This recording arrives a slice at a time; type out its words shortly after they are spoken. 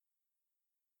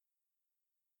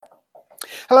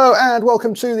Hello and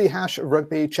welcome to the Hash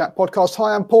Rugby Chat podcast.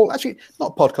 Hi, I'm Paul. Actually,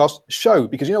 not podcast, show,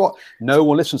 because you know what? No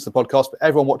one listens to the podcast, but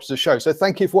everyone watches the show. So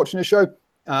thank you for watching the show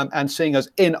and seeing us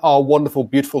in our wonderful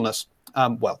beautifulness.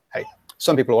 Well, hey,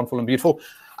 some people are wonderful and beautiful.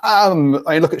 I mean,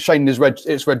 look at Shane in his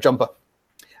red jumper.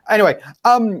 Anyway,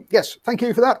 yes, thank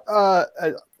you for that.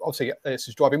 Obviously, this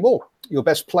is Driving Maul, your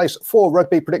best place for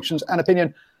rugby predictions and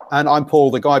opinion. And I'm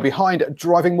Paul, the guy behind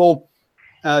Driving Maul.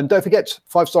 And don't forget,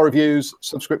 5-star reviews,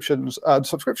 subscriptions.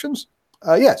 Subscriptions.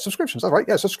 That's right.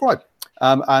 Yeah, subscribe.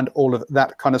 And all of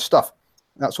that kind of stuff.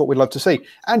 That's what we'd love to see.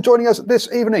 And joining us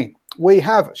this evening, we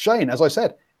have Shane, as I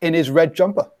said, in his red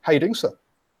jumper. How you doing, sir?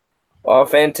 Oh,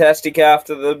 fantastic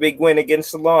after the big win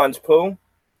against the Lions, Paul.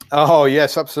 Oh,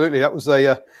 yes, absolutely. That was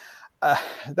a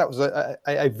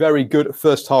very good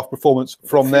first half performance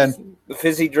from them. The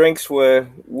fizzy drinks were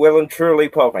well and truly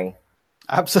popping.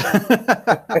 Absolutely.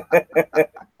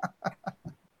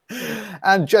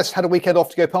 And Jess had a weekend off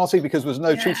to go party because there was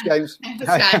no Chiefs games.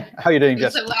 How are you doing,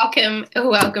 Jess? So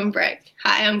welcome, Brick.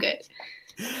 Hi, I'm good.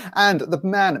 And the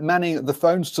man manning the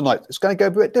phones tonight, it's going to go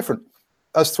a bit different.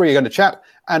 Us three are going to chat,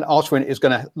 and Artwin is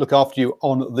going to look after you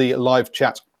on the live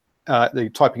chat, the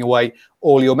typing away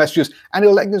all your messages, and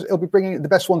he'll be bringing the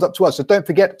best ones up to us. So don't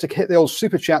forget to hit the old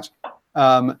super chat.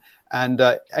 And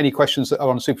any questions that are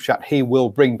on Super Chat, he will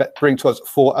bring to us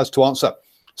for us to answer.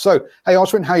 So, hey,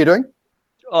 Artwin, how are you doing?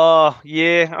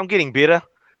 Yeah, I'm getting better.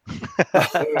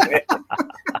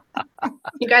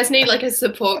 You guys need like a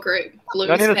support group.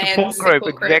 I need a support group.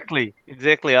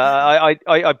 Exactly.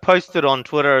 I posted on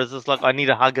Twitter as just like I need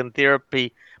a hug and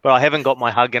therapy, but I haven't got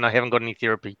my hug and I haven't got any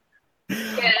therapy.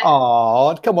 Yeah.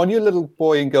 Oh, come on, your little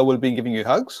boy and girl will have been giving you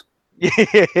hugs.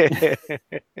 Yeah,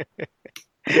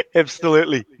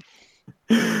 absolutely.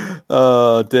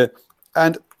 Oh dear.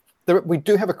 And we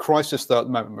do have a crisis though at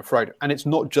the moment, I'm afraid, and it's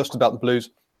not just about the Blues.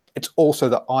 It's also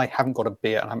that I haven't got a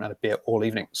beer and I haven't had a beer all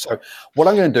evening. So what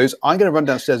I'm going to do is I'm going to run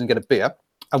downstairs and get a beer,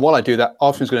 and while I do that,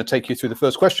 Arthur's going to take you through the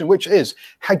first question, which is: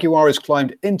 Jaguar has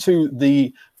climbed into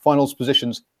the finals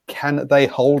positions. Can they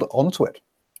hold on to it?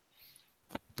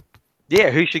 Yeah,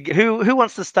 who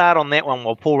wants to start on that one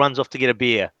while Paul runs off to get a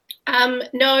beer?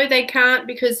 No, they can't,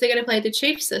 because they're going to play the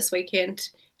Chiefs this weekend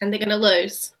and they're going to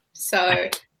lose. So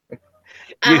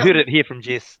you heard it here from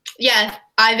Jess. Yeah,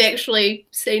 I've actually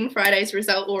seen Friday's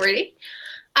result already.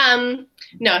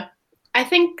 No, I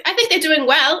think they're doing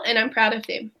well, and I'm proud of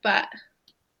them, but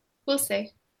we'll see.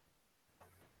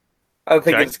 I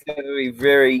think it's going to be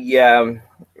very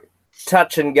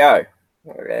touch and go,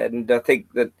 and I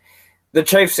think that the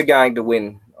Chiefs are going to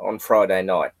win on Friday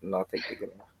night, and I think they're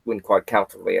going to win quite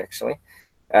comfortably, actually.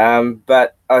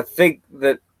 But I think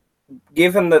that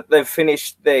given that they've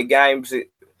finished their games,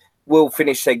 will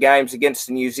finish their games against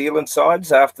the New Zealand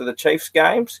sides after the Chiefs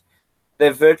games,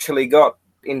 they've virtually got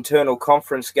internal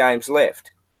conference games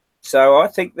left. So I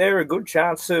think they're a good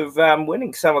chance of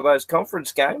winning some of those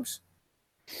conference games.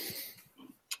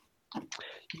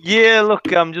 Yeah, look,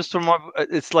 just from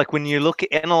it's like when you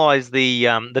analyze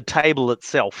the table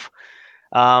itself,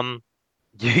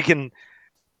 you can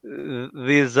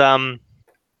there's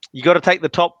you got to take the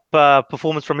top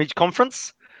performance from each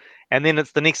conference, and then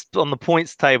it's the next on the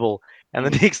points table, and the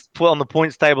next on the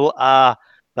points table are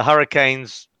the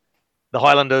Hurricanes, the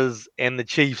Highlanders, and the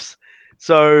Chiefs.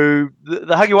 So the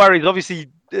Jaguar is obviously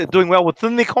doing well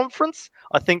within their conference.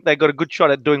 I think they got a good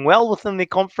shot at doing well within their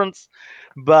conference,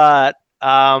 but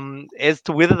as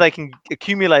to whether they can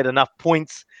accumulate enough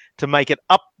points to make it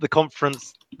up the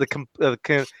conference, the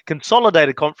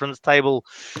consolidated conference table,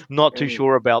 not too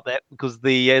sure about that, because as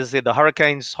I said, the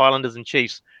Hurricanes, Highlanders, and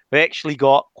Chiefs have actually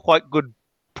got quite good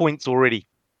points already.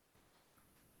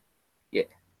 Yeah,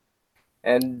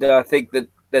 and I think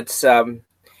that's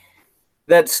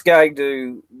going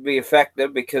to be a factor,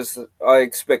 because I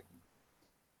expect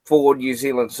 4 New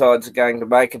Zealand sides are going to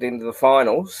make it into the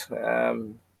finals.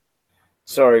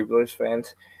 Sorry, Blues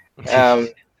fans.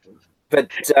 But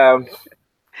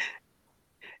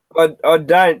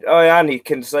I only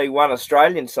can see one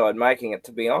Australian side making it,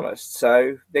 to be honest.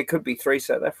 So there could be 3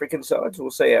 South African sides.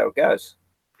 We'll see how it goes.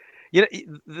 You know,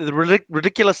 the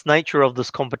ridiculous nature of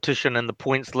this competition and the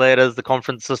points ladders, the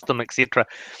conference system, etc.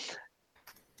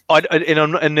 And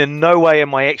in no way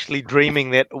am I actually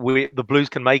dreaming that the Blues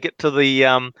can make it to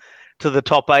the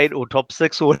top 8 or top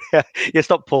 6 or yeah,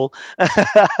 stop, Paul.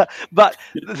 But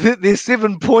there's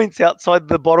 7 points outside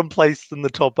the bottom place in the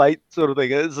top 8, sort of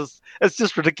thing. It's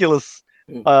just ridiculous.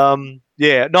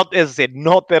 Yeah, not, as I said,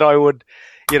 not that I would,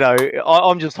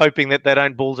 I'm just hoping that they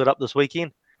don't balls it up this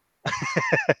weekend.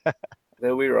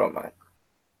 They'll be right, mate.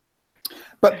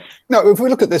 But no, if we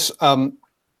look at this,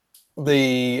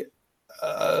 the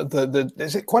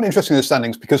Is it quite interesting, the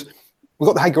standings, because we've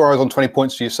got the Jaguares on 20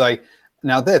 points, as you say.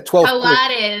 Now they're 12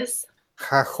 Jaguares.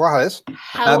 Jaguares.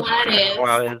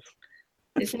 Jaguares.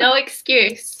 There's no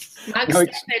excuse. Mark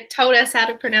told us how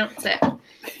to pronounce it.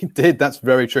 He did. That's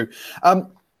very true. Are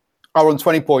on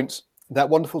 20 points. That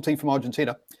wonderful team from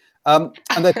Argentina. And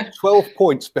they're 12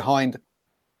 points behind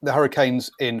the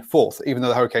Hurricanes in fourth, even though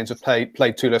the Hurricanes have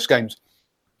played 2 less games.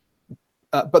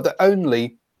 But they're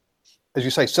only, as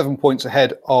you say, 7 points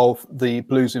ahead of the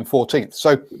Blues in 14th.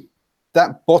 So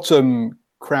that bottom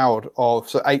crowd of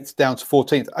 8th down to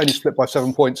 14th only split by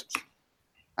 7 points.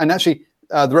 And actually,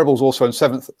 the Rebels also in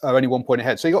 7th are only 1 point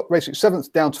ahead. So you got basically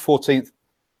 7th down to 14th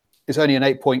is only an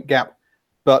 8-point gap.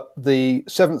 But the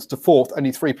 7th to 4th,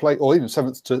 only 3 play, or even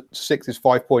 7th to 6th is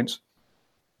 5 points.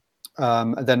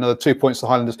 And then another 2 points to the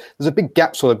Highlanders. There's a big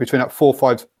gap sort of between that 4,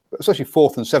 5, especially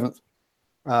 4th and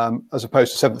 7th, as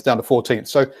opposed to 7th down to 14th.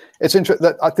 So it's interesting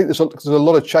that I think there's a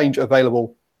lot of change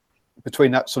available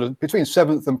between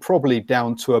 7th and probably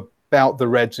down to about the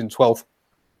Reds in 12th.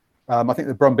 I think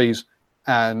the Brumbies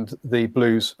and the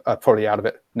Blues are probably out of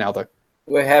it now, though.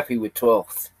 We're happy with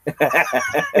 12th.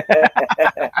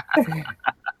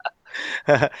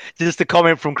 Just a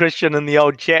comment from Christian in the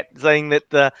old chat saying that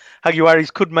the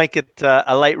Jaguares could make it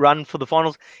a late run for the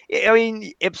finals. I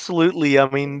mean, absolutely. I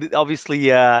mean,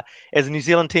 obviously, as the New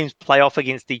Zealand teams play off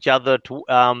against each other,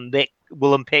 that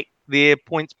will impact their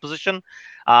points position.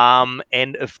 And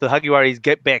if the Jaguares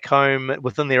get back home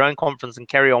within their own conference and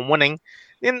carry on winning,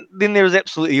 then there is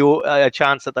absolutely a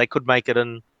chance that they could make it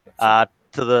in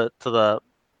to the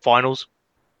finals.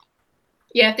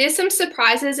 Yeah, there's some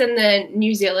surprises in the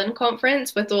New Zealand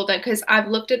conference with all that, because I've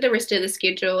looked at the rest of the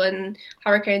schedule, and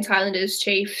Hurricanes, Highlanders,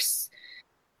 Chiefs,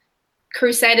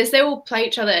 Crusaders, they will play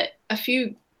each other a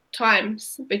few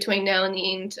times between now and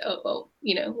the end of,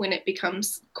 when it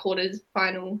becomes quarters,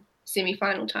 final,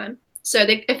 semi-final time. So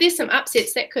if there's some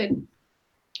upsets, that could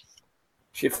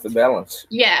shift the balance.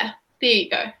 Yeah, there you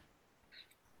go.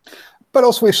 But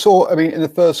also we saw, in the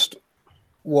first,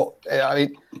 we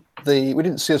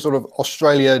didn't see a sort of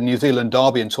Australia-New Zealand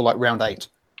derby until like round 8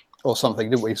 or something,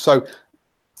 didn't we? So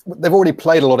they've already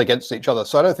played a lot against each other.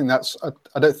 So I don't think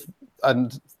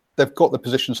and they've got the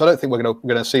position. So I don't think we're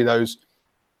going to see those.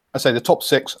 I say the top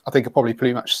 6, I think, are probably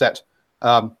pretty much set.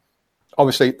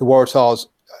 Obviously, the Waratahs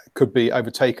could be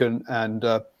overtaken and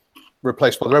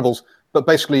replaced by the Rebels. But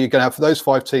basically, you're going to have those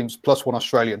 5 teams plus 1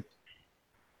 Australian.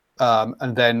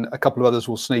 And then a couple of others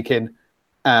will sneak in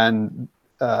and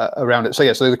around it.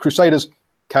 So the Crusaders,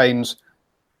 Canes,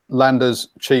 Landers,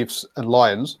 Chiefs, and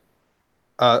Lions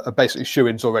are basically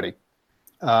shoo-ins already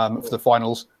for the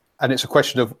finals. And it's a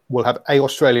question of, we'll have a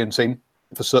Australian team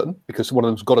for certain, because one of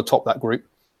them's got to top that group.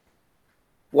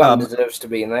 One deserves to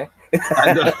be in there.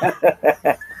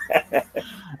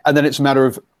 And then it's a matter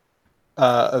of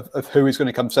who is going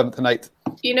to come 7th and 8th.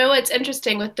 You know what's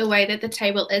interesting with the way that the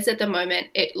table is at the moment?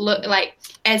 It look like,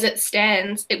 as it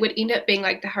stands, it would end up being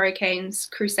like the Hurricanes,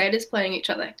 Crusaders playing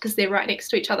each other, because they're right next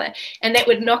to each other, and that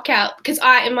would knock out. Because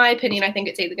in my opinion, I think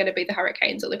it's either going to be the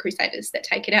Hurricanes or the Crusaders that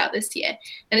take it out this year.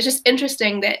 And it's just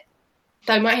interesting that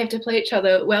they might have to play each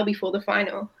other well before the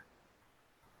final.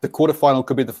 The quarterfinal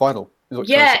could be the final.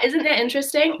 Yeah, isn't that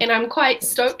interesting? And I'm quite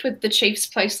stoked with the Chiefs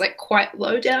place like quite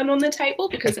low down on the table,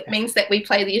 because it means that we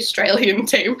play the Australian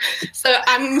team. So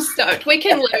I'm stoked. We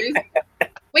can lose.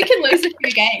 We can lose a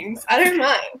few games. I don't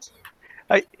mind.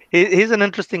 Here's an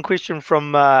interesting question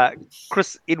from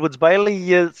Chris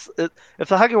Edwards-Bailey. If the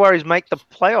Jaguares make the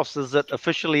playoffs, is it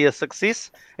officially a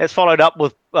success? It's followed up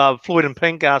with Floyd and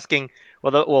Pink asking,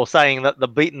 saying that the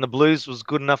beating the Blues was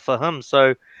good enough for him.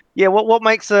 So, yeah, what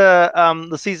makes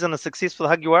the season a success for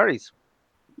the Jaguares?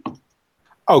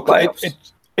 Oh,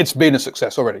 it's been a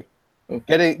success already.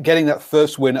 Getting that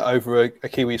first win over a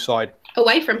Kiwi side.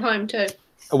 Away from home too.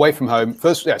 Away from home.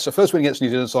 First win against New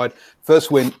Zealand side. First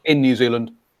win in New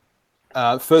Zealand.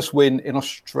 First win in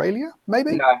Australia,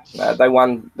 maybe? No, they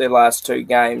won their last 2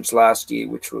 games last year,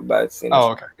 which were both in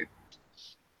Australia.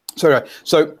 Okay.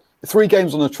 So 3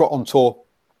 games on the trot on tour.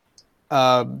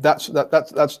 That's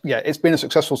it's been a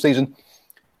successful season.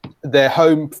 Their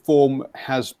home form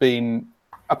has been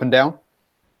up and down,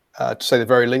 to say the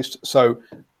very least. So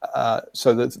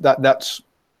that's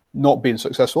not been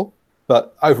successful,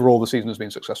 but overall the season has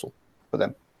been successful for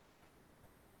them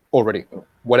already.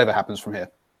 Whatever happens from here.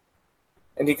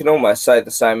 And you can almost say the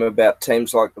same about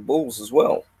teams like the Bulls as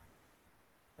well.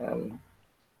 And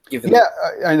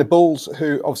the Bulls,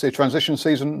 who obviously a transition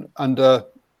season under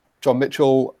John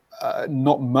Mitchell.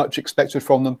 Not much expected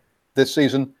from them this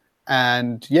season,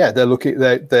 and they're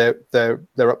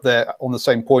up there on the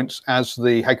same points as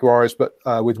the Jaguares, but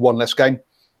with 1 less game.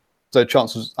 So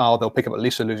chances are they'll pick up at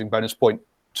least a losing bonus point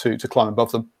to climb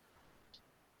above them.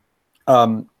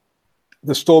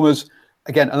 The Stormers,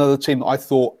 again, another team that I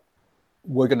thought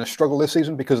were going to struggle this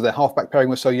season because their halfback pairing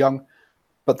was so young,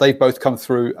 but they've both come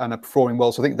through and are performing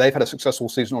well. So I think they've had a successful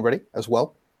season already as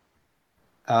well.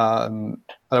 I don't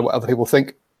know what other people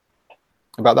think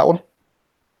about that one.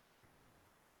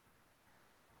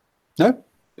 No?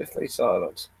 Definitely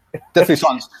silence. Definitely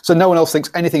silence. So no one else thinks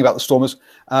anything about the Stormers.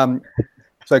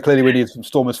 So clearly we need some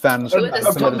Stormers fans.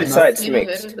 I'd probably say it's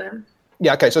mixed.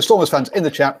 Yeah, okay. So Stormers fans in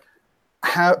the chat,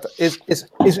 is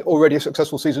it already a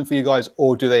successful season for you guys,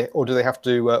 or do they have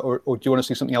to, or do you want to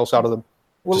see something else out of them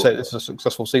to say this is a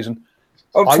successful season?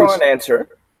 I'll try and answer it.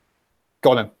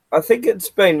 Go on then. I think it's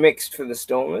been mixed for the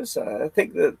Stormers. I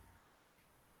think they'd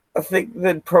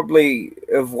probably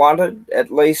have wanted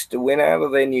at least a win out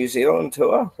of their New Zealand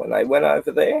tour when they went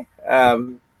over there.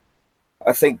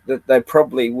 I think that they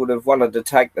probably would have wanted to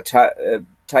take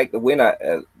the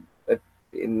winner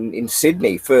in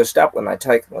Sydney first up when they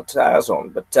take the Tars on,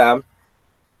 but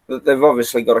they've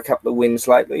obviously got a couple of wins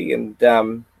lately, and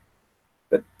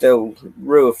but they'll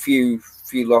rue a few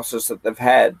losses that they've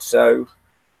had. So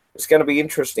it's going to be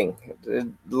interesting. The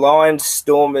Lions,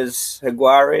 Stormers,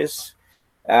 Jaguares,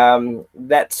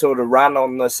 that sort of run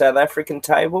on the South African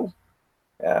table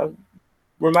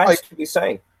remains to be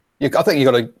seen. I think you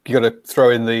got to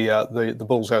throw in the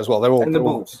Bulls there as well. They're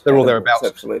all thereabouts.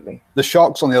 Absolutely. The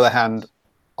Sharks, on the other hand,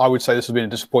 I would say this has been a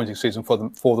disappointing season for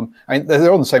them. I mean,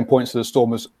 they're on the same points as the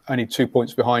Stormers, only 2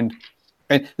 points behind.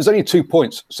 And there's only 2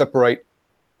 points separate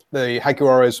the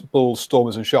Jaguares, Bulls,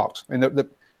 Stormers, and Sharks. I mean, the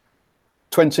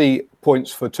 20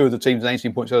 points for 2 of the teams and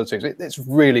 18 points for other teams. It's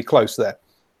really close there.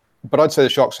 But I'd say the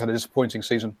Sharks had a disappointing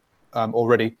season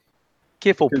already.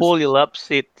 Careful, Paul, you'll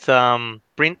upset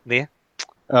Brent there.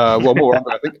 Well, more on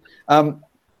that, I think.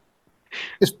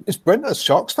 Is Brent a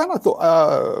Sharks fan? I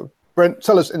thought, Brent,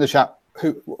 tell us in the chat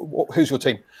who's your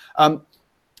team.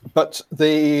 But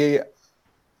for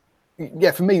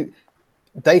me,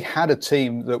 they had a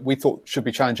team that we thought should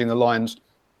be challenging the Lions,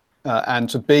 and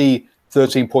to be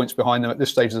 13 points behind them at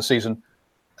this stage of the season,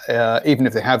 even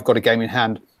if they have got a game in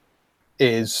hand,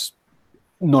 is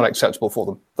not acceptable for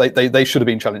them. They should have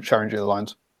been challenging the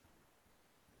Lions.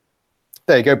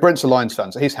 There you go. Brent's a Lions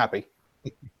fan, so he's happy.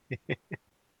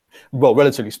 Well,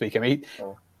 relatively speaking, I mean,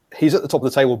 he's at the top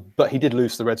of the table, but he did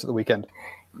lose to the Reds at the weekend.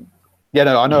 Yeah,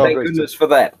 no, I know. Thank goodness for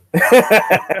that.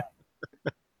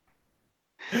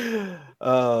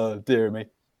 Oh, dear me.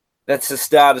 That's the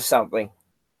start of something.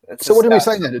 So what are we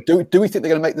saying then? Do we think they're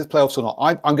going to make the playoffs or not?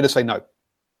 I'm going to say no.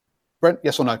 Brent,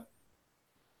 yes or no?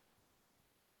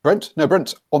 Brent? No,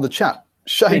 Brent on the chat.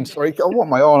 Shane, sorry. Oh, what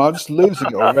am I on? I'm just losing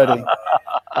it already.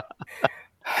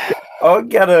 I'm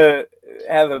going to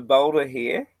have a boulder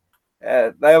here.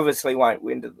 They obviously won't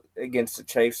win against the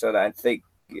Chiefs, I don't think,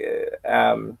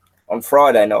 on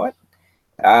Friday night.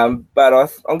 But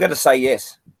I'm going to say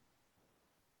yes.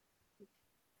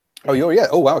 Oh, yeah.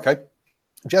 Oh, wow. Okay.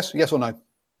 Jess, yes or no?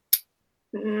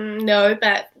 No,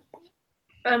 but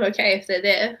I'm okay if they're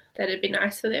there. That'd be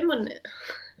nice for them, wouldn't it?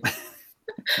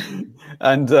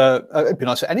 And it'd be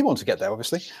nice for anyone to get there,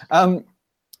 obviously.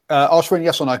 Ashwin,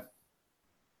 yes or no?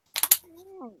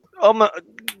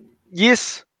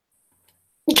 Yes.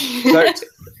 Well,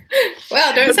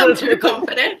 don't sound too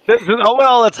confident.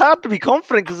 Well, it's hard to be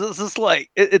confident because it's just like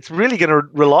it's really going to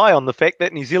rely on the fact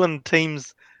that New Zealand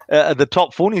teams, the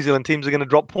top 4 New Zealand teams, are going to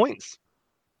drop points.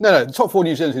 No, the top 4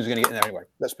 New Zealand teams are going to get in there anyway.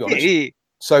 Let's be honest. Yeah.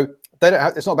 So they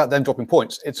don't it's not about them dropping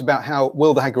points. It's about how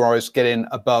will the Jaguares get in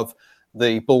above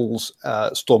the Bulls,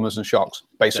 Stormers, and Sharks,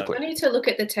 basically. I need to look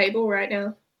at the table right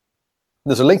now.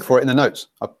 There's a link for it in the notes.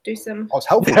 I was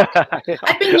helpful.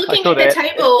 I've been looking at the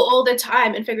table all the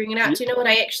time and figuring it out. Do you know what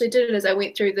I actually did? Is I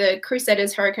went through the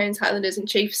Crusaders, Hurricanes, Highlanders, and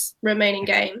Chiefs remaining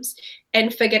games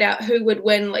and figured out who would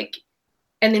win,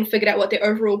 and then figured out what their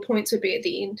overall points would be at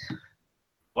the end.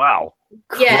 Wow.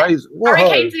 Yeah.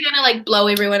 Hurricanes are going to blow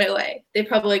everyone away. They're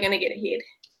probably going to get ahead.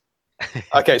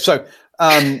 Okay, so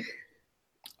I'm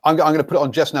going to put it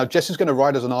on Jess now. Jess is going to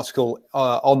write us an article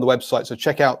on the website, so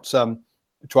check out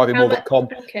drivingmore.com,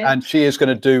 and she is going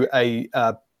to do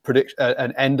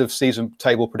an end of season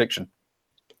table prediction.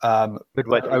 Good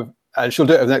way. And she'll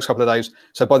do it over the next couple of days.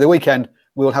 So by the weekend,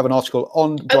 we'll have an article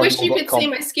on drivingmore.com. I wish you could see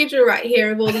my schedule right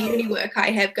here of all the uni work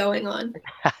I have going on.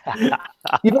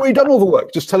 You've already done all the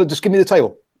work. Just give me the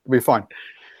table. It'll be fine.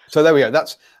 So there we go.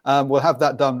 That's we'll have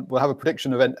that done. We'll have a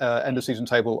prediction of end of season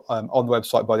table on the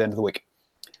website by the end of the week.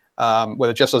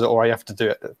 Whether Jess does it or I have to do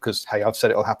it because hey, I've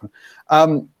said it'll happen.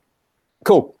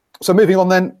 Cool. So moving on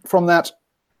then from that,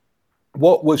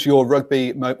 what was your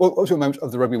moment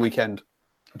of the rugby weekend?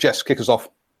 Jess, kick us off.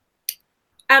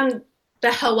 The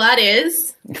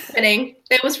Hawadas winning.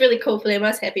 That was really cool for them. I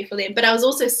was happy for them. But I was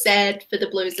also sad for the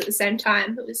Blues at the same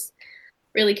time. It was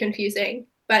really confusing.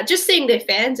 But just seeing their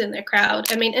fans in the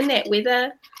crowd, I mean, in that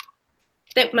weather,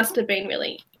 that must have been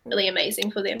really, really amazing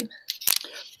for them.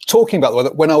 Talking about the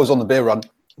weather, when I was on the beer run,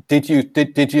 did you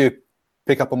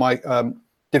pick up on my,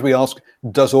 did we ask,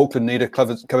 does Auckland need a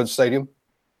covered stadium?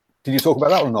 Did you talk about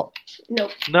that or not?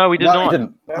 Nope. No, we did not. You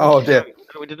didn't. Oh, dear.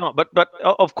 No, we did not. But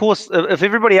of course, if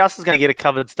everybody else is going to get a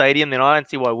covered stadium, then I don't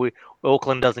see why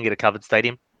Auckland doesn't get a covered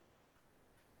stadium.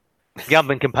 The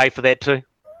government can pay for that too.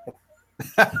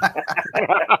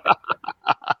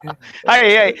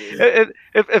 hey,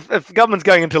 if the government's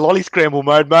going into lolly scramble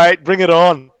mode, mate, bring it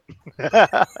on.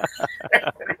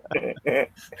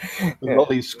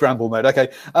 Lolly scramble mode. Okay.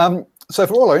 So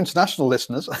for all our international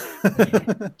listeners,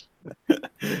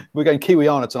 we're going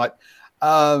Kiwiana tonight.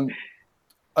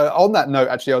 On that note,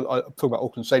 actually, I'll talk about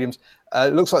Auckland stadiums.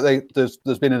 It looks like there's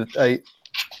been a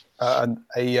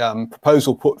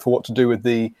proposal put for what to do with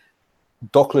the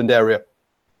Dockland area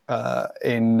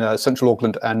in central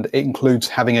Auckland, and it includes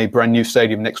having a brand new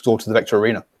stadium next door to the Vector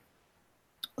Arena.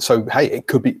 So hey,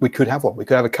 we could have one. We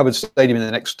could have a covered stadium in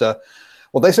the next.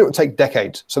 Well, they said it would take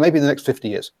decades, so maybe in the next 50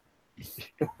 years.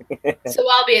 So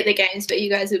I'll be at the games, but you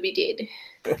guys will be dead.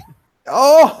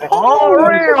 Oh,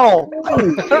 real.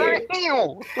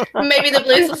 Maybe the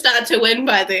Blues will start to win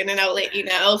by then, and I'll let you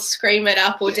know. I'll scream it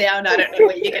up or down. I don't know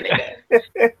where you're going to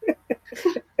go.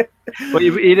 Well,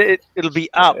 it'll be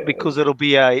up because it'll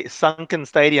be a sunken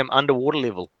stadium underwater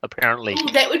level, apparently.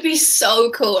 Oh, that would be so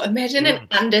cool. Imagine an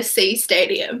undersea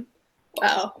stadium.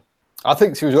 Wow. I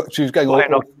think she was going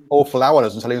awful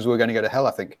hours and telling us we were going to go to hell,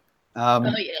 I think. Oh,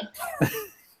 yeah.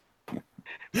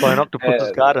 By an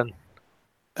octopus's garden.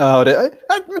 Oh,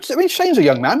 I mean, Shane's a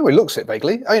young man. He looks it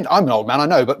vaguely. I mean, I'm an old man, I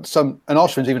know, but an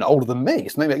Austrian's even older than me.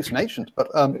 So maybe it's nations. But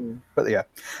yeah.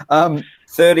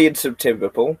 30th September,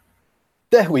 Paul.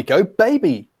 There we go,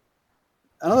 baby.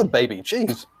 Another baby.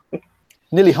 Jeez.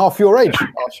 Nearly half your age,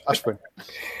 Ashwin.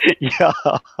 Yeah.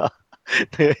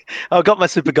 I've got my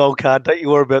Super Gold card. Don't you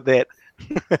worry about that.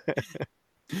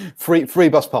 Free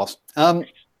bus pass.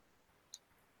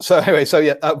 So anyway, so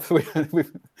yeah, that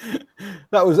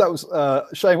was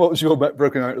Shane. What was your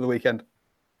broken moment of the weekend?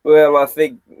 Well, I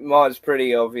think mine's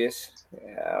pretty obvious.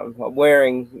 I'm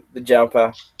wearing the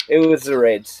jumper. It was the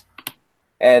Reds,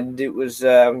 and it was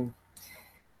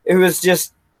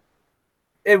just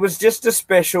a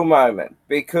special moment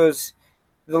because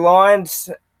the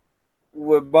Lions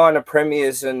were minor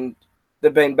premiers and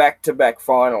they've been back-to-back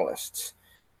finalists.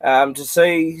 To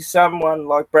see someone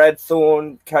like Brad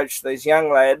Thorne coach these young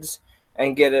lads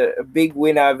and get a big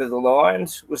win over the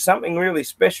Lions was something really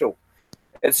special.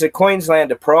 It's a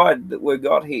Queenslander pride that we've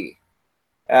got here.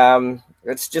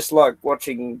 It's just like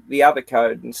watching the other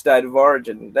code in State of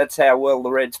Origin. That's how well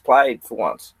the Reds played for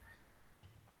once.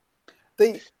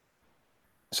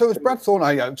 So was Brad Thorne,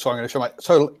 sorry, I'm going to show my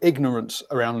total ignorance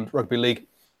around rugby league.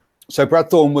 So Brad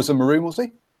Thorne was a Maroon, was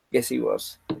he? Yes, he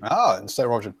was. In State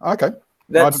of Origin. Okay.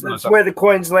 That's where the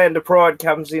Queenslander pride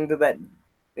comes into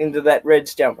that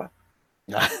Reds jumper.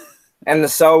 And the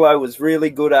solo was really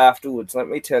good afterwards, let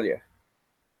me tell you.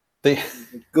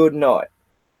 Good night.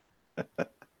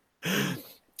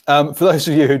 For those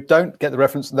of you who don't get the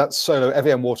reference, that's solo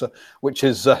Evian water, which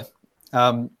is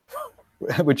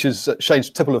Shane's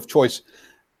tipple of choice.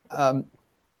 So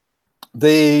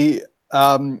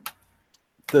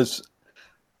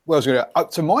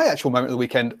my actual moment of the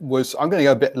weekend was I'm going to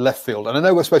go a bit left field, and I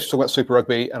know we're supposed to talk about Super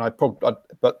Rugby, and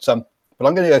but I'm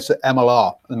going to go to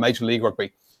MLR, the Major League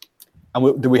Rugby,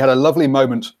 and we had a lovely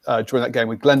moment during that game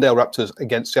with Glendale Raptors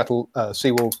against Seattle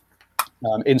Seawolves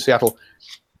in Seattle,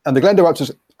 and the Glendale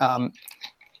Raptors,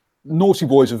 naughty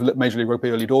boys of Major League Rugby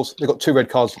early doors. They got 2 red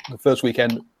cards the first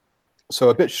weekend, so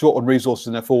a bit short on resources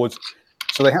in their forwards,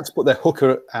 so they had to put their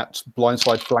hooker at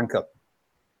blindside flanker.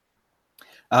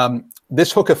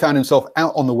 This hooker found himself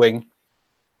out on the wing,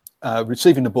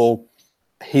 receiving the ball.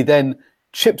 He then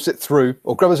chips it through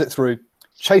or grabs it through,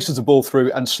 chases the ball through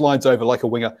and slides over like a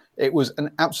winger. It was an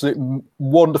absolute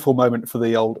wonderful moment for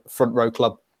the old front row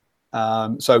club.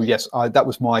 So yes, that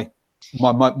was my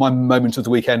moment of the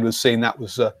weekend. Was seeing that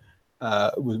was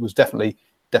definitely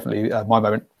my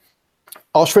moment.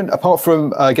 Ashwin, apart from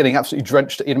getting absolutely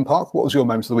drenched at Eden Park, what was your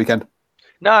moment of the weekend?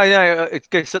 No, it's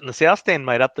go sit in the south stand,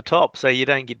 mate, up the top, so you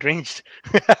don't get drenched.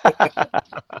 The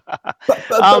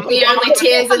only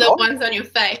tears are the ones on your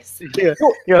face. Yeah, that's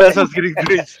what I was getting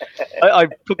drenched. I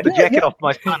took the jacket off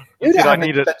my son. You don't have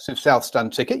an expensive south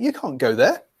stand ticket. You can't go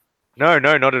there. No,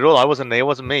 not at all. I wasn't there. It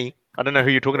wasn't me. I don't know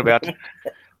who you're talking about.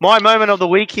 My moment of the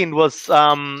weekend was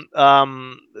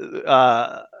after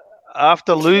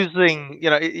losing.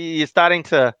 You're starting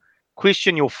to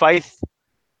question your faith.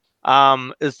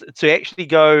 Is to actually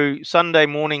go Sunday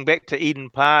morning back to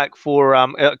Eden Park for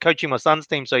coaching my son's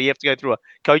team. So you have to go through a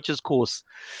coach's course,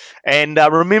 and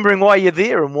remembering why you're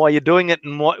there and why you're doing it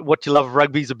and what you love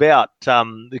rugby's about.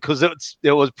 Because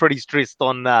it was pretty stretched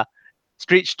on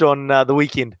the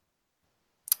weekend.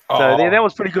 So that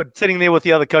was pretty good. Sitting there with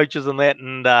the other coaches and that,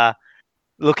 and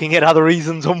looking at other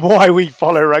reasons on why we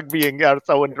follow rugby and are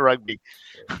so into rugby.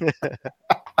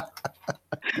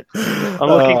 I'm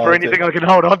looking for anything I can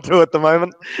hold on to at the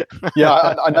moment. Yeah,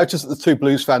 I noticed that the two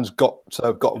Blues fans got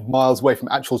miles away from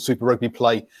actual Super Rugby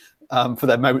play for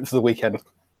their moment for the weekend.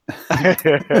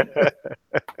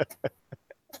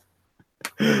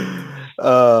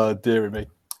 Dear me.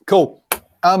 Cool.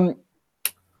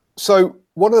 So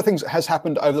one of the things that has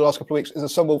happened over the last couple of weeks is the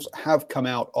Sunwolves have come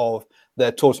out of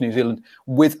their tour to New Zealand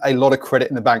with a lot of credit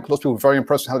in the bank. Lots of people were very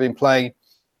impressed with how they've been playing.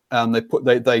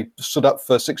 They stood up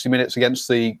for 60 minutes against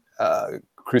the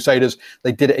Crusaders.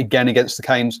 They did it again against the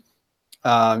Canes.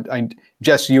 And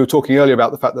Jess, you were talking earlier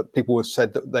about the fact that people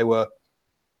said that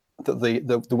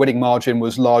the winning margin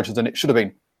was larger than it should have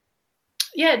been.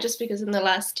 Yeah, just because in the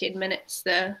last 10 minutes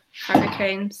the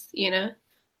Hurricanes,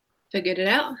 figured it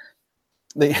out.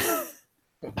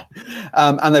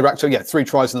 And they racked up 3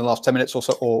 tries in the last 10 minutes or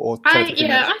so.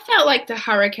 I felt like the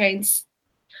Hurricanes.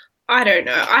 I don't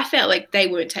know. I felt like they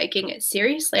weren't taking it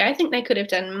seriously. I think they could have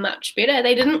done much better.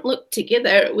 They didn't look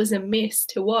together. It was a mess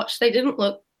to watch. They didn't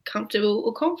look comfortable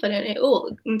or confident at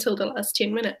all until the last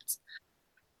 10 minutes.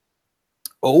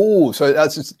 Oh, so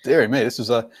that's just dear me. This is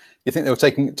you think they were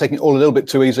taking it all a little bit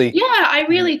too easy? Yeah, I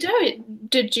really do.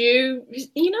 Did you?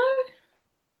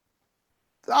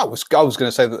 I was going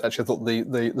to say that actually I thought the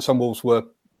Sunwolves were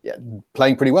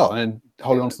playing pretty well and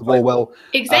holding onto the ball well.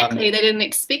 Exactly. They didn't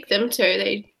expect them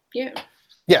to. Yeah.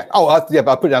 But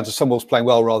I put it down to Sunwolves playing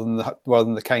well rather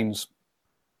than the Canes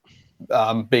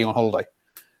being on holiday.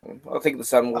 I think the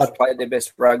Sunwolves played their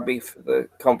best rugby for the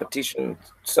competition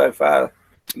so far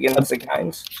against the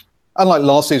Canes. Unlike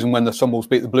last season when the Sunwolves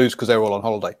beat the Blues because they were all on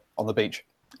holiday on the beach.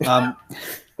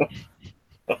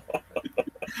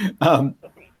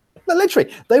 No,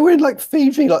 literally, they were in like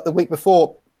Fiji like the week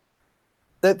before.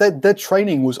 Their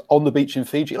training was on the beach in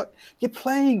Fiji. Like, you're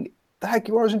playing the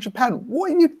Jaguars in Japan.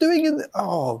 What are you doing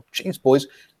oh, jeez, boys.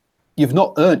 You've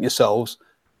not earned yourselves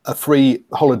a free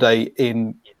holiday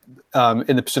in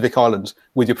the Pacific Islands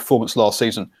with your performance last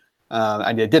season.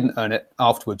 And you didn't earn it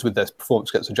afterwards with their performance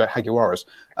against the Jaguars,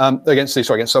 against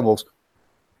Sunwolves.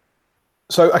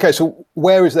 So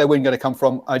where is their win going to come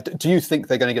from? Do you think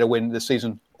they're going to get a win this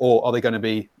season, or are they going to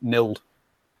be nilled?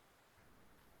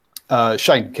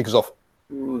 Shane, kick us off.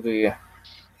 Ooh, dear.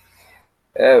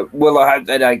 Well, I hope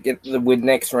they don't get the win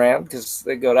next round because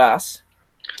they got us.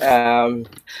 But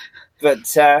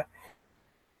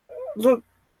look,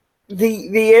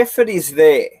 the effort is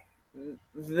there.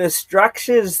 The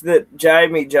structures that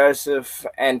Jamie Joseph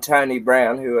and Tony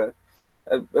Brown, who are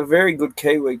very good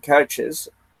Kiwi coaches,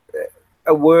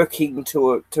 are working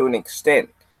to an extent.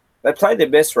 They played their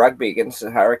best rugby against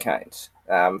the Hurricanes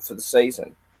for the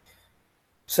season.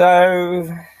 So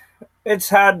it's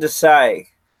hard to say,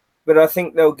 but I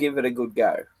think they'll give it a good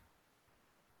go.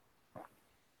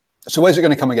 So where's it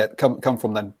going to come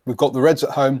from then? We've got the Reds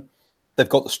at home. They've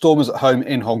got the Stormers at home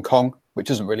in Hong Kong, which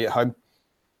isn't really at home.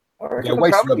 I reckon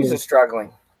the Brumbies are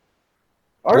struggling.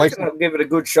 I reckon they'll give it a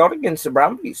good shot against the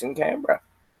Brumbies in Canberra.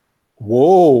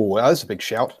 Whoa, that's a big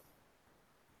shout.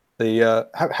 Have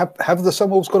the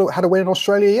Sunwolves had a win in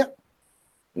Australia yet?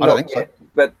 I don't think so.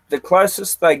 But the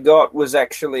closest they got was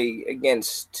actually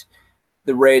against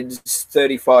the Reds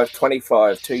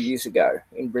 35-25 2 years ago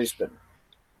in Brisbane.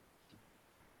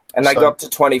 And they got to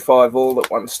 25 all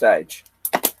at one stage.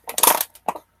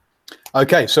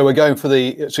 Okay, so you're going for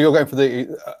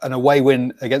an away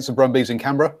win against the Brumbies in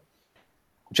Canberra.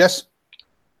 Jess?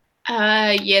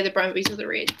 Yeah, the Brumbies or the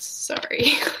Reds.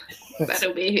 Sorry.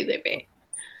 That'll be who they beat.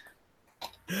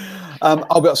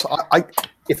 I'll be honest,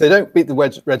 if they don't beat the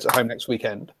Reds at home next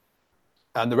weekend,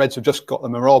 and the Reds have just got a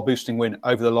morale-boosting win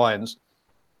over the Lions,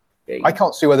 I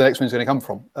can't see where the next win's going to come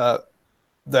from.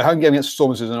 Their home game against the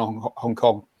Stormers is in Hong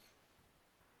Kong.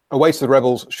 Away to the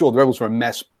Rebels, sure, the Rebels are a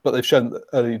mess, but they've shown that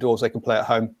early doors they can play at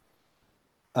home.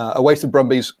 Away to the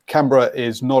Brumbies, Canberra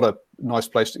is not a nice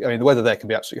place to. I mean, the weather there can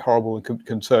be absolutely horrible and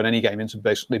can turn any game into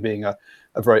basically being a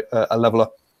leveler.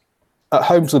 At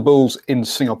home to the Bulls in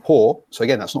Singapore, so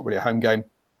again, that's not really a home game.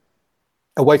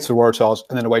 Away to the Waratahs,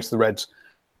 and then away to the Reds.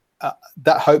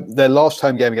 Their last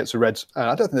home game against the Reds,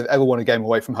 I don't think they've ever won a game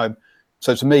away from home.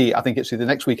 So to me, I think it's either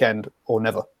next weekend or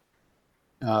never.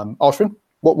 Ashwin,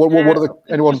 what are the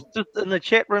anyone? Just in the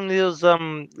chat room, there's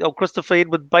Christopher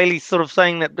Edward Bailey sort of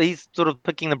saying that he's sort of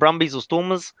picking the Brumbies or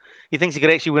Stormers. He thinks he could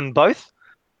actually win both.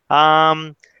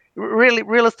 Really,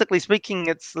 realistically speaking,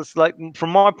 it's like,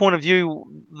 from my point of view,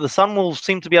 the Sunwolves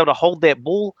seem to be able to hold that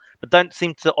ball, but don't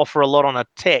seem to offer a lot on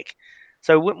attack.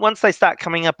 So once they start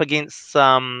coming up against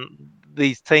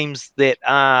these teams that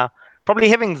are probably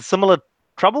having similar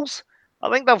troubles,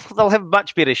 I think they'll have a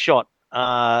much better shot.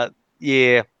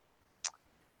 Yeah.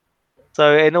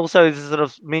 So, and also sort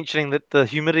of mentioning that the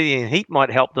humidity and heat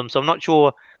might help them. So I'm not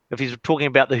sure if he's talking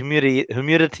about the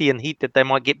humidity and heat that they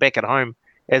might get back at home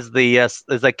as they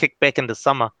kick back into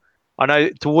summer. I know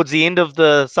towards the end of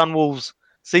the Sunwolves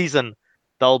season,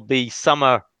 there'll be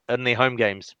summer in their home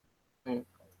games.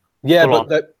 Yeah,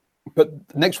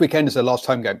 but next weekend is their last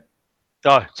home game.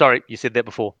 Oh, sorry, you said that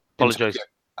before. Apologise.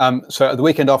 So the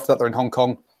weekend after that, they're in Hong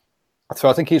Kong. So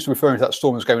I think he's referring to that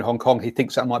Stormers game in Hong Kong. He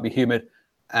thinks that might be humid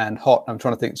and hot. I'm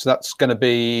trying to think. So that's going to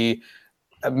be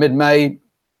mid-May.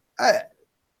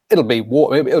 It'll be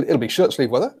warm. It'll be shirt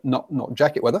sleeve weather, not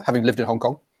jacket weather. Having lived in Hong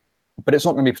Kong, but it's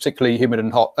not going to be particularly humid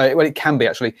and hot. Well, it can be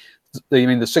actually.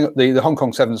 The Hong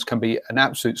Kong Sevens can be an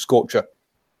absolute scorcher.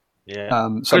 Yeah.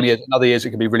 Some years, other years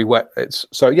it can be really wet. He's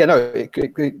right.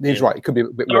 It could be a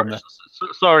bit warm there.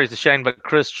 Sorry, it's a shame, but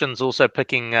Christian's also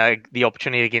picking the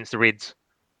opportunity against the Reds.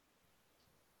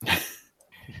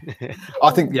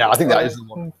 I think that is the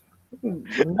one.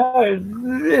 No,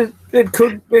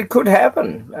 it could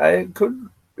happen.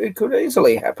 It could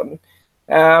easily happen.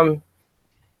 But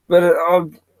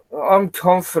I'm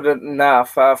confident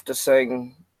enough after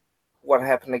seeing what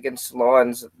happened against the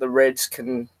Lions that the Reds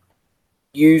can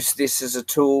use this as a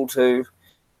tool to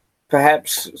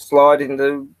perhaps slide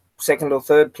into second or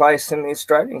third place in the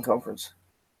Australian Conference.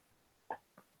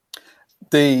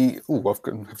 I've got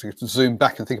to zoom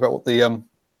back and think about what the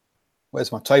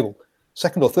where's my table?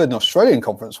 Second or third in Australian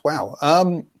Conference. Wow.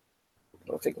 I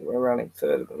think we're running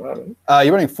third at the moment.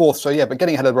 You're running fourth, so yeah, but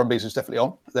getting ahead of the Brumbies is definitely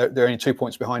on. They're only 2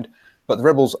 points behind, but the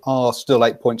Rebels are still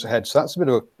 8 points ahead. So that's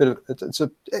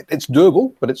it's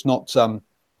doable, but it's not.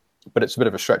 But it's a bit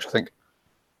of a stretch, I think.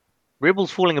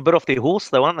 Rebels falling a bit off their horse,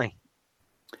 though, aren't they?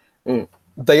 Mm.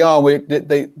 They are. When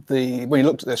you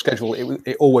looked at their schedule,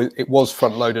 it was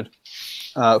front loaded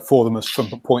for them from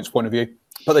a points point of view.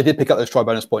 But they did pick up those try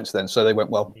bonus points then, so they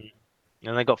went well.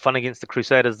 And they got fun against the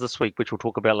Crusaders this week, which we'll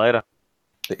talk about later.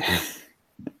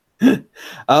 We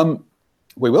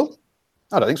will.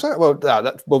 I don't think so. Well,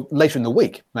 later in the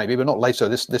week, maybe, but not later.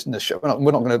 This in the show.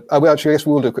 We're not going to. I guess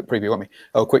we will do a quick preview, won't we?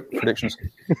 Oh, quick predictions.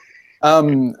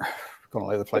 Gone all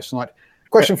over the place tonight.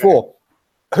 Question 4: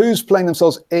 who's playing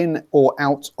themselves in or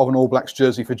out of an All Blacks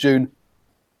jersey for June?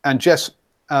 And Jess,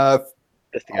 this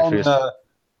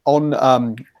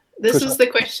was the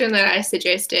question that I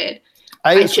suggested.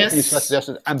 A,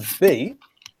 suggested, and B,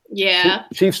 yeah,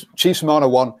 Chiefs Mano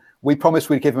won. We promised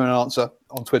we'd give him an answer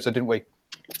on Twitter, didn't we?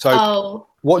 So,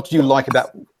 what do you like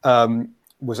about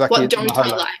Wazaki? What don't I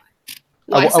like?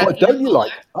 What don't you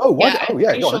like? Oh, what? Yeah, oh, yeah.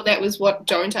 I'm sure that was what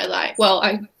don't I like. Well,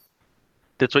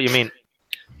 that's what you mean.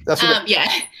 That's yeah.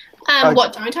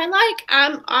 What don't I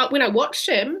like? When I watched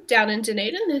him down in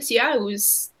Dunedin this year, I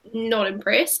was not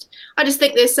impressed. I just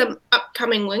think there's some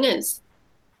upcoming wingers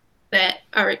that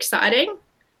are exciting.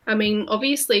 I mean,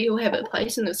 obviously he'll have a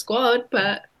place in the squad,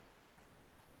 but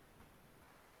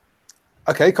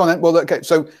okay, Conan. Well, okay.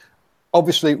 So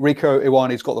obviously Rico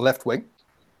Iwani's got the left wing,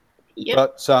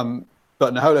 but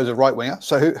Naholo's a right winger.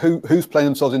 So who's playing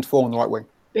themselves into form on the right wing?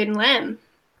 Ben Lam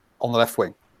on the left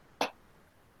wing.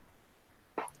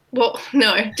 Well,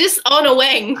 no, just on a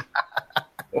wing.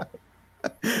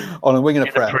 On a wing and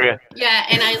a prayer. Yeah,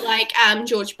 and I like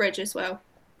George Bridge as well.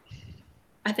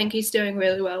 I think he's doing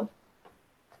really well.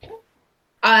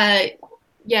 Aso,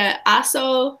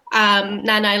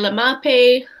 Nanai Lamape,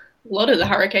 a lot of the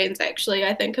Hurricanes actually,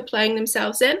 I think, are playing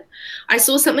themselves in. I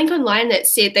saw something online that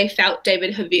said they felt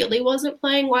David Havili wasn't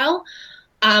playing well.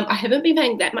 I haven't been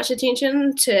paying that much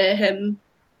attention to him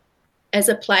as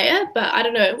a player, but I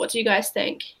don't know. What do you guys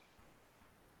think?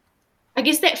 I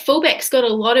guess that fullback's got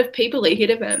a lot of people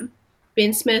ahead of him.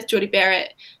 Ben Smith, Jordie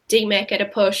Barrett, D-Mac at a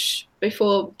push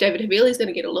before David Havili's going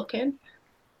to get a look in.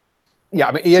 Yeah,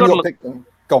 I mean, he only got picked.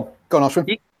 Go on,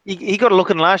 Ashwin. He got a look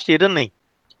in last year, didn't he?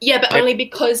 Yeah, but only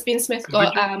because Ben Smith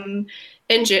got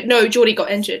injured. No, Jordie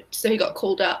got injured, so he got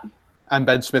called up. And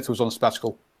Ben Smith was on the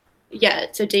sabbatical. Yeah,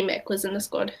 so D-Mac was in the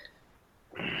squad.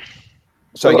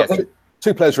 So,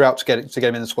 two players were out to get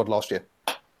him in the squad last year.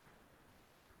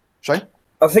 Shane?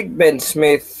 I think Ben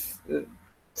Smith,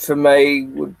 for me,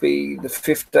 would be the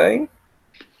 15.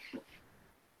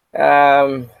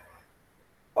 I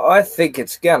think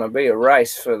it's going to be a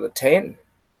race for the 10.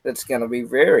 That's going to be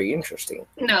very interesting.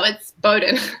 No, it's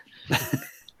Bowden.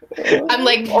 I'm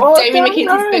like Damien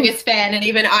McKenzie's biggest fan, and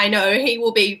even I know he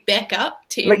will be back up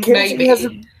 10.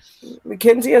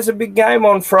 McKenzie has a big game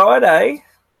on Friday,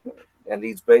 and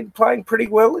he's been playing pretty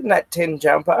well in that 10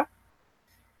 jumper.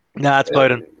 No, it's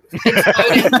Bowden. It's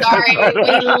Bowden, sorry.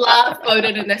 We love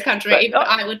Bowden in this country. Even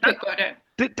I would pick Bowden.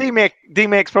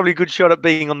 D-Mac's probably a good shot at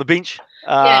being on the bench.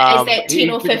 As that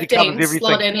 10 or 15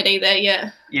 slot in it either,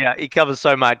 yeah. Yeah, he covers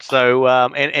so much. So,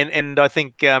 and I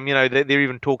think, they're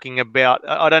even talking about,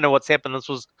 I don't know what's happened. This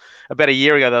was about a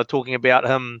year ago. They were talking about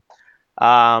him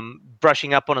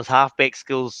brushing up on his halfback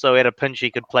skills, so at a pinch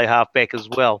he could play halfback as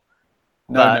well.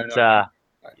 No.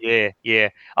 Yeah.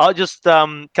 I'll just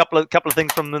couple of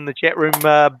things from in the chat room.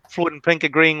 Floyd and Pink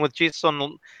agreeing with Jess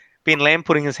on Ben Lamb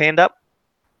putting his hand up.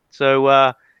 So,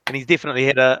 and he's definitely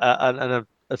had a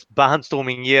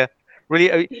barnstorming year.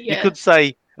 Really, you could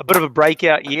say a bit of a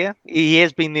breakout year. He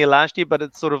has been there last year, but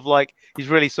it's sort of like he's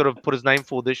really sort of put his name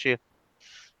forward this year.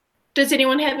 Does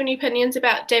anyone have any opinions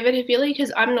about David Havili?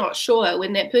 Because I'm not sure.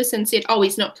 When that person said, "Oh,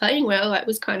 he's not playing well," I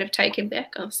was kind of taken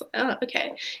back. I was like, "Oh,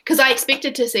 okay," because I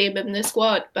expected to see him in the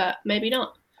squad, but maybe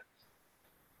not.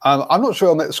 I'm not sure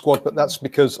I'll make the squad, but that's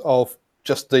because of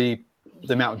just the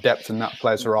amount of depth and amount of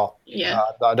players there are. Yeah,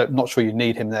 I'm not sure you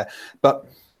need him there, but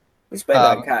he's been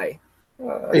okay.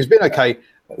 He's been okay.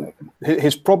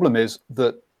 His problem is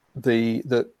that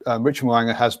Richard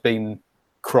Mo'unga has been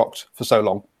crocked for so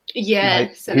long. Yeah,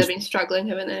 so they've been struggling,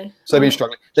 haven't they? So they've been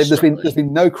struggling. There's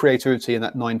been no creativity in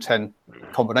that 9-10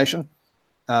 combination.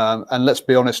 And let's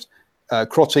be honest,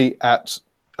 Crotty at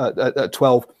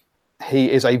 12,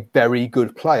 he is a very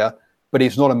good player, but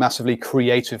he's not a massively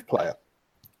creative player.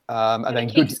 And then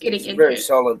very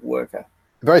solid worker.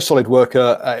 Very solid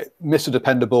worker, Mr.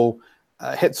 Dependable,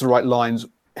 hits the right lines.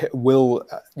 He'll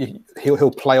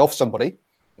play off somebody,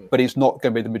 but he's not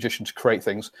going to be the magician to create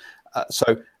things.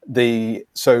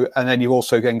 And then you've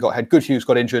also again had Goodhughes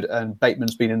got injured and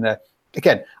Bateman's been in there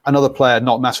again. Another player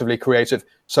not massively creative.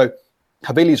 So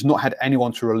Havili's not had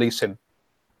anyone to release him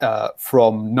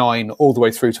from 9 all the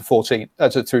way through to 14,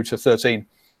 through to 13,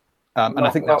 and I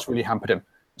think that's really hampered him.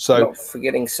 So not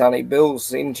forgetting Sonny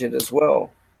Bill's injured as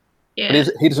well. Yeah,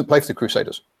 but he doesn't play for the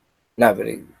Crusaders. No, but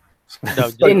in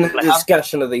the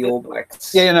discussion of the All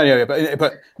Blacks.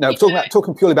 But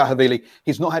talking purely about Havili,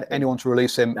 he's not had anyone to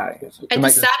release him. No. At the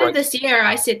start of this year,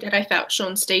 I said that I felt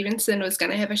Sean Stevenson was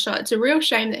going to have a shot. It's a real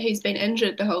shame that he's been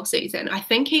injured the whole season. I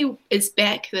think he is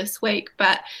back this week,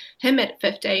 but him at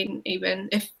 15, even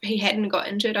if he hadn't got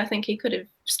injured, I think he could have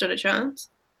stood a chance.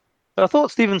 I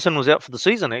thought Stevenson was out for the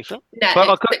season, actually.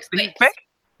 No, he's back?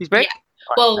 He's back? Yeah.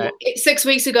 Well, 6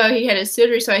 weeks ago he had his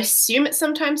surgery, so I assume it's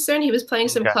sometime soon. He was playing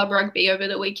some club rugby over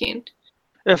the weekend.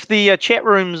 If the chat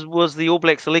rooms was the All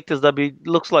Black selectors,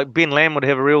 looks like Ben Lamb would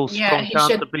have a real strong chance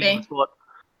to be in the spot.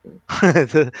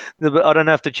 I don't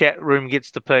know if the chat room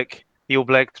gets to pick the All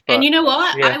Blacks. But, and you know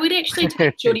what? Yeah. I would actually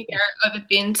take Jordie Barrett over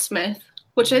Ben Smith,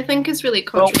 which I think is really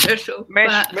controversial.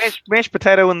 Mashed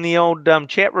potato in the old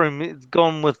chat room. It's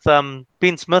gone with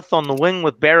Ben Smith on the wing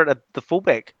with Barrett at the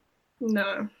fullback.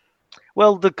 No.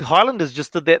 Well, the Highlanders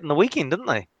just did that in the weekend, didn't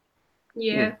they?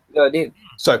 Yeah. I did.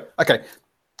 So, okay.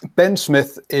 Ben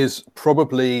Smith is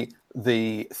probably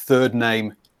the third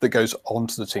name that goes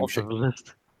onto the team sheet.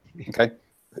 Okay.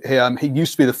 He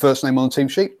used to be the first name on the team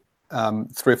sheet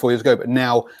 3 or 4 years ago, but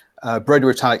now Brody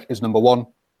Retallick is number 1,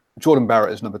 Jordan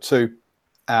Barrett is number 2,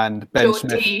 and Ben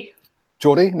Smith.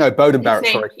 Geordie? No, Bowden Barrett,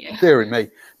 sorry. Yeah. Dear me.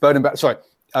 Bowden Barrett, sorry.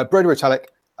 Brody Retallick,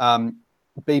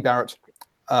 B. Barrett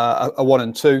are 1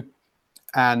 and 2.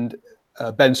 And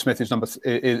Ben Smith is number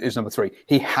 3.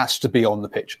 He has to be on the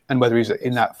pitch, and whether he's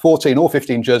in that 14 or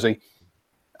 15 jersey,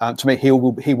 to me he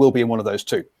will be in one of those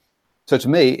two. So to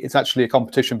me, it's actually a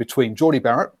competition between Jordie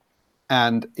Barrett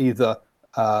and either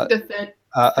between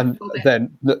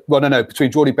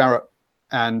Jordie Barrett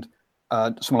and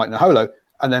someone like Naholo,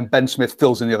 and then Ben Smith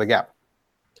fills in the other gap.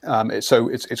 So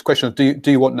it's a question of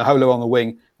do you want Naholo on the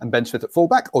wing and Ben Smith at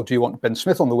fullback, or do you want Ben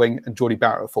Smith on the wing and Jordie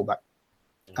Barrett at fullback?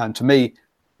 And to me,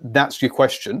 that's your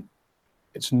question.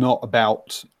 It's not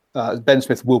about Ben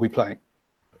Smith will be playing.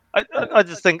 I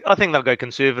think they'll go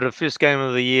conservative. First game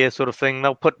of the year sort of thing.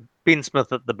 They'll put Ben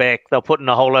Smith at the back. They'll put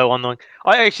Naholo on the wing.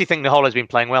 I actually think Naholo's been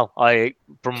playing well.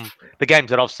 From the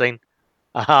games that I've seen,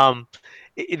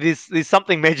 there's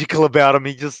something magical about him.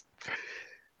 He has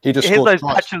those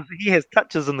touches. He has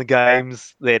touches in the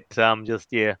games that I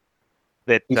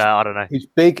don't know. He's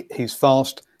big. He's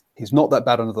fast. He's not that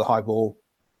bad under the high ball.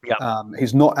 Yeah.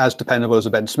 He's not as dependable as a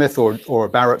Ben Smith or a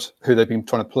Barrett, who they've been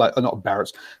trying to play. Not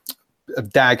Barrett.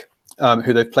 Dag,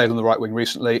 who they've played on the right wing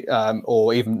recently,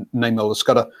 or even Naimel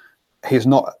Scudder. He's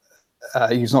not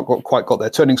quite got their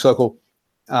turning circle,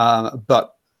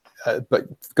 but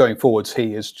going forwards,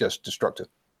 he is just destructive.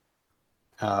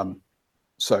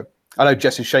 So I know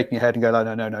Jesse's shaking her head and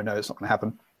going, no, it's not going to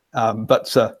happen.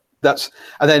 But that's,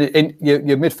 and then in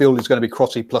your midfield is going to be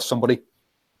Crotty plus somebody,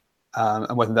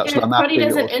 and whether that's Crotty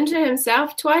doesn't injure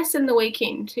himself twice in the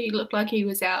weekend. He looked like he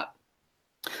was out.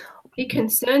 He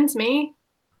concerns me.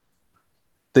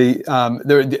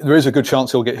 There is a good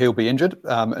chance he'll be injured.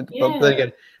 But then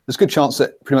again, there's a good chance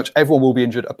that pretty much everyone will be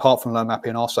injured apart from Laumapi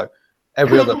and Arso.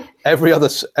 Every other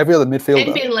midfielder.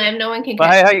 And Ben Lam, no one can.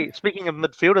 But hey, speaking of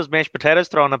midfielders, mashed potatoes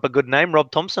throwing up a good name,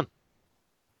 Rob Thompson.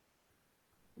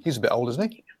 He's a bit old,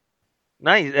 isn't he?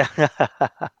 No,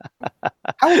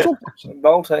 how old's Rob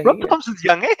Thompson? Rob Thompson's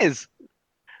young as.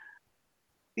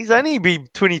 He's only be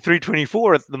 23,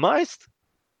 24 at the most.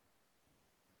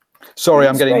 Sorry,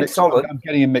 I'm getting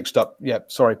him mixed up. Yeah,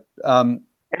 sorry.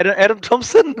 Adam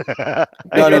Thompson. No.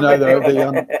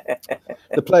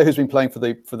 The player who's been playing for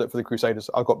the Crusaders.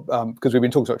 I've got because we've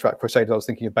been talking about Crusaders. I was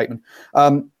thinking of Bateman.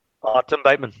 Tim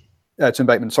Bateman. Tim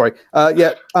Bateman. Sorry.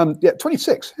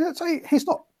 26. Yeah, so he's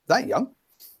not that young.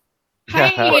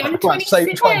 Hey, I'm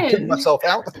 27. Try and kick myself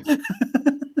out.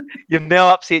 You've now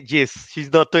upset Jess.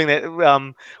 She's not doing that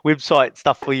website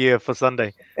stuff for you for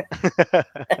Sunday.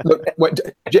 Look,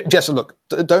 Jess, look,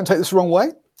 don't take this the wrong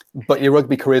way, but your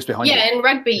rugby career's behind you. Yeah, in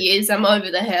rugby years, I'm over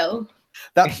the hill.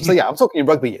 I'm talking in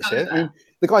rugby years here. I mean,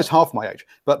 the guy's half my age,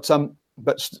 but calling a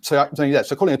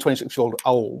 26-year-old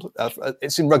old,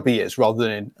 it's in rugby years rather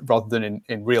than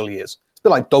in real years. It's a bit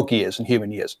like dog years and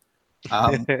human years.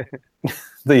 I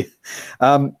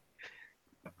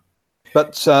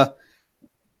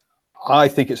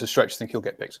think it's a stretch to think he'll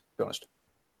get picked, to be honest.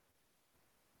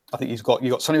 I think you've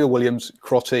got Sonny Williams,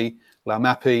 Crotty,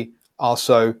 Laumapi,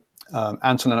 Arso,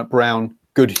 Anton Leonard-Brown,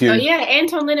 Goodhue. Oh yeah,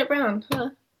 Anton Leonard-Brown. Huh.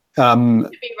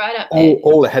 Should be right up there.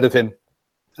 All ahead of him.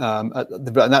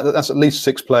 That's at least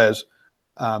 6 players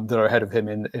that are ahead of him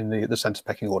in the centre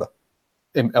pecking order,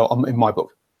 in my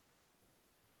book.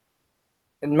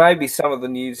 And maybe some of the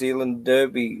New Zealand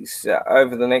derbies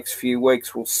over the next few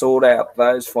weeks will sort out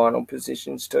those final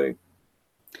positions too.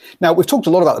 Now, we've talked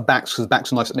a lot about the backs because the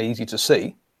backs are nice and easy to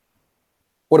see.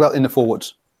 What about in the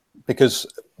forwards? Because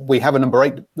we have a number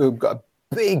 8. We've got a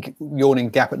big yawning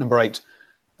gap at number 8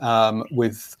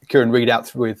 with Kieran Reid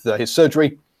out with his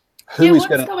surgery. What's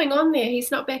going on there?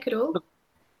 He's not back at all?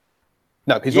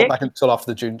 No, he's not back until after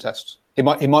the June tests. He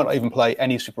might not even play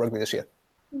any Super Rugby this year.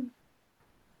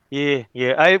 Yeah.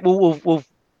 We'll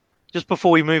just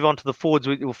before we move on to the forwards,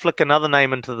 we'll flick another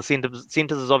name into the centres.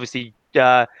 Centres is obviously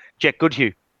Jack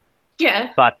Goodhue.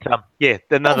 Yeah. But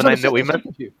another name that we missed.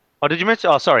 Oh, did you mention?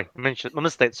 Oh, sorry, I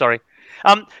missed that. Sorry.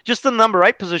 Just the number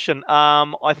 8 position.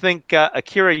 I think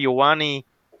Akira Ioane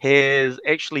has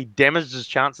actually damaged his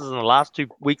chances in the last 2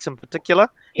 weeks in particular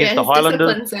against the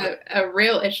Highlanders. Discipline's a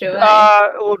real issue.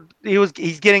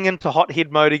 He's getting into hot head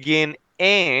mode again,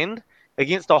 and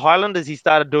against the Highlanders, he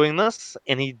started doing this,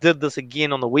 and he did this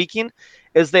again on the weekend,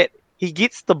 is that he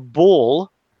gets the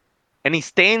ball and he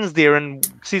stands there and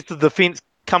says to the defense,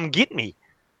 come get me.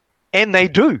 And they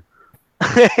do.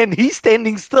 And he's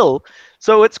standing still.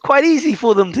 So it's quite easy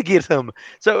for them to get him.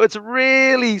 So it's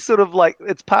really sort of like,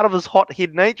 it's part of his hot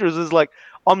head nature is like,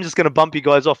 I'm just going to bump you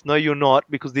guys off. No, you're not,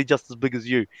 because they're just as big as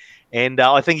you. And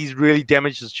I think he's really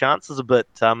damaged his chances a bit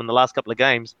in the last couple of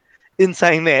games. In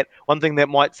saying that, one thing that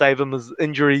might save him is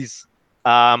injuries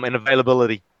and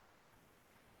availability.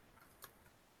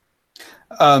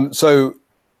 So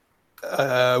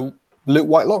Luke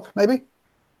Whitelock, maybe?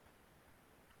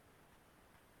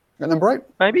 At number 8?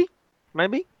 Maybe.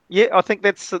 Yeah, I think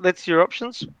that's your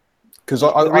options. Because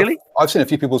I've seen a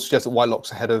few people suggest that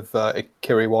Whitelock's ahead of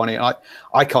Akira Ioane, and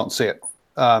I can't see it.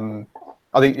 I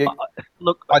think.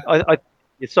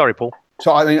 Sorry, Paul.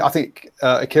 So I think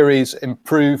Akiri's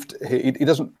improved. He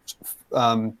doesn't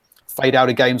fade out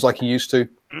of games like he used to.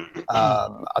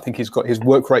 I think he's got his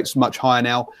work rate's much higher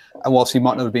now, and whilst he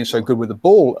might not have been so good with the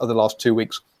ball over the last 2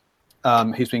 weeks,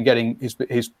 he's been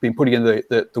putting in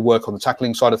the work on the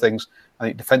tackling side of things. I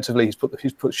think defensively he's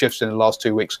put shifts in the last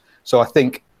 2 weeks. So I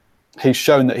think he's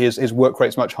shown that his work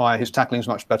rate's much higher, his tackling's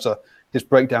much better, his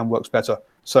breakdown works better.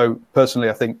 So personally,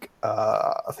 I think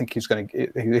he's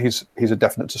a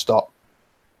definite to start.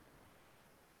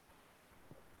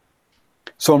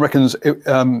 Someone reckons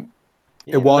Ioane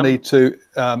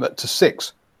to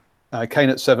 6, Kane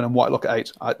at 7, and Whitelock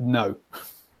at 8. No.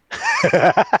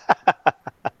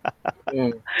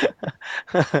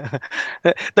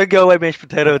 Don't go away, mashed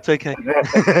potato. It's okay.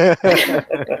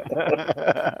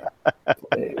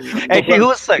 Actually, who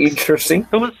was 6? Interesting.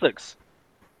 Who was 6?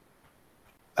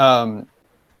 I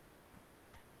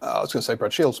was going to say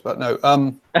Brad Shields, but no.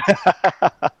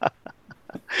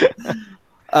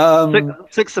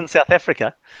 6 in South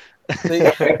Africa.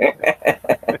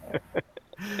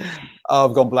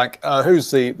 I've gone blank. Who's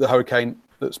the Hurricane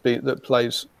that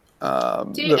plays?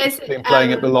 That's been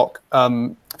playing at the lock.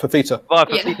 Fafita.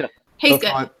 Fafita. He's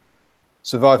good.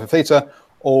 Survive Fafita,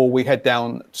 or we head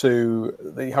down to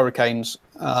the Hurricanes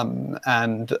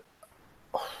and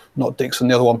not Dixon,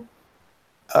 the other one.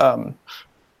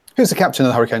 Who's the captain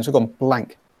of the Hurricanes? I've gone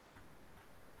blank.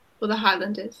 Well, the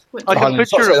Highlanders. I can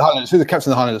picture the Highlanders. Who's the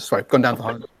captain of the Highlanders? Sorry, gone down to the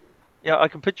Highlanders. Yeah, I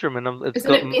can picture him, and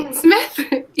Isn't it Ben Smith?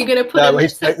 You're going to put him.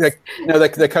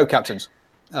 They're co-captains.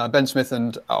 Ben Smith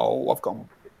and I've gone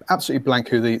absolutely blank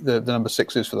who the number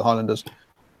 6 is for the Highlanders.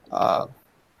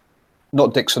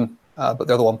 Not Dixon, but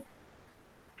the other one.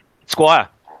 Squire.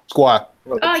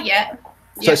 Oh yeah.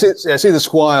 So it's either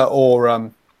Squire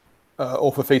or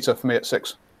Fafita for me at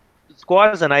 6.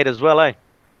 Squire's an 8 as well, eh?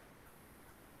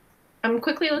 I'm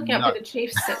quickly looking up who the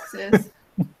Chiefs 6 is.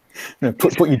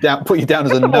 Put you down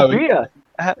as a no.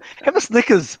 Have a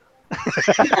Snickers.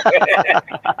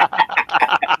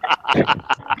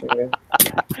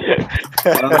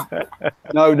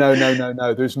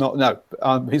 No. There's not. No,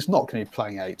 he's not going to be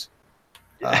playing 8.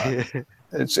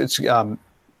 It's. Yeah,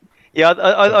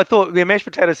 I thought the mashed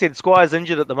potato said Squire's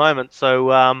injured at the moment,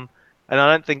 so and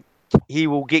I don't think he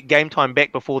will get game time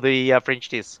back before the French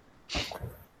test.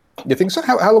 You think so?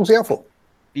 How long's he out for?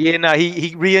 Yeah, no,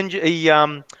 he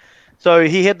re-injured. So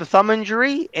he had the thumb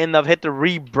injury, and they've had to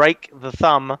re-break the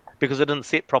thumb because it didn't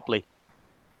set properly.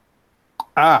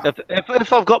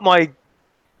 If I've got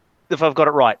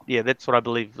it right, yeah, that's what I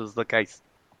believe is the case.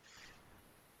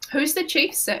 Who's the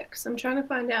Chiefs 6? I'm trying to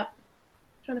find out.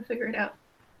 Trying to figure it out.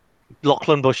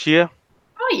 Lachlan Boshier.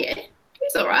 Oh yeah,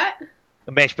 he's all right.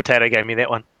 The mashed potato gave me that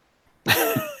one.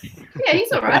 Yeah,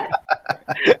 he's all right.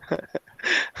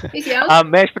 He's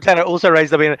young. Mashed potato also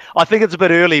raised up. I think it's a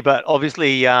bit early, but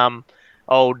obviously,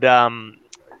 old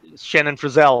Shannon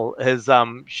Frizzell has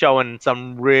shown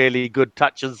some really good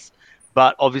touches.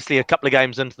 But obviously, a couple of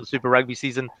games into the Super Rugby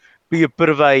season, be a bit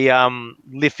of a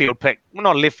left field pick. Well,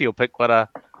 not a left field pick, but a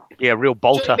real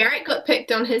bolter. Jordan Barrett got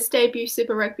picked on his debut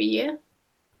Super Rugby year.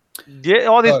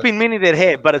 Yeah, there's been many that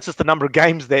have, but it's just the number of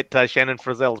games that Shannon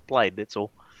Frizzell's played. That's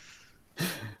all.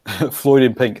 Floyd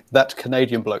in pink, that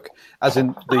Canadian bloke, as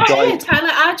in the guy. Yeah, Tyler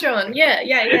Ardron.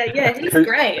 Yeah. He's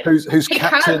great. Who's he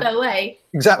captain? Can't go away.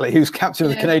 Exactly. Who's captain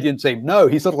of the Canadian team? No,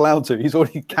 he's not allowed to. He's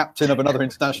already captain of another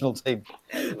international team.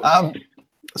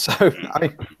 So I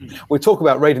mean, we talk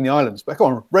about raiding the islands, but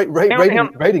come on,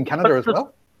 raiding Canada as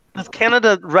well. Does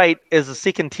Canada rate as a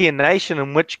second-tier nation,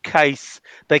 in which case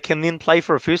they can then play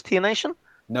for a first-tier nation?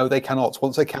 No, they cannot.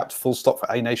 Once they capped full stop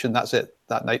for a nation, that's it.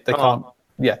 They can't.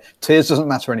 Yeah, tiers doesn't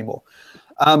matter anymore.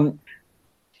 Even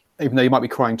though you might be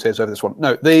crying tears over this one.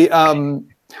 No,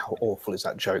 how awful is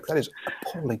that joke? That is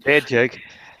appalling. Bad joke.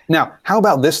 Now, how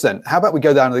about this then? How about we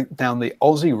go down the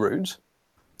Aussie route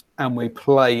and we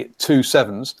play 2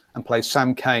 7s and play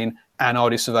Sam Cane and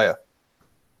Ardie Savea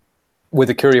with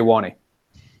Akira Ioane?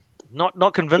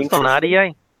 Not convinced on Ardie,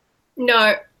 eh?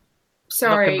 No,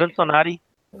 sorry. Not convinced on Ardie.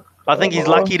 I think he's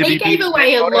lucky to be. He gave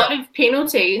away a lot of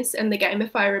penalties in the game,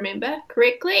 if I remember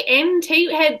correctly, and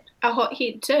he had a hot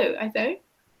head too, I think.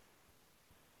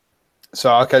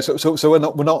 So okay, so we're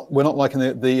not liking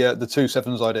the 2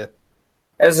 7s idea.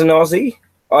 As an Aussie,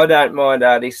 I don't mind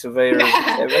Ardie Savea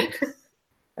as a 7.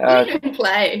 Let him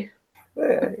play.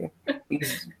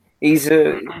 He's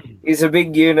a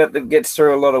big unit that gets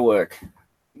through a lot of work.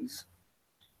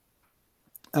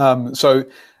 So.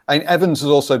 And Evans is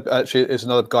also actually is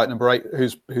another guy at number 8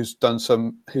 who's done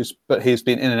some but he's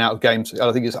been in and out of games.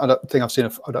 I don't think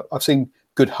I've seen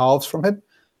good halves from him,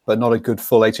 but not a good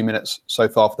full 80 minutes so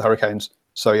far for the Hurricanes.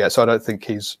 So I don't think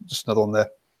he's just another one there.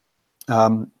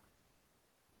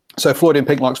 So Floyd in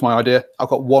pink likes my idea. I've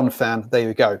got one fan. There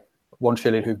you go, one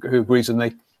cheerleader who agrees with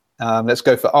me. Let's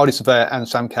go for Ardie Savea and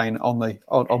Sam Cane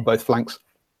on both flanks.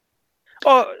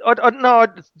 Oh, no,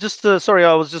 sorry,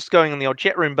 I was just going in the old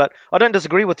chat room, but I don't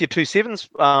disagree with your 2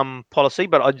 7s policy,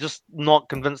 but I'm just not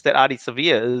convinced that Ardie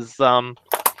Savea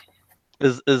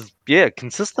is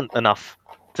consistent enough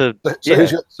to.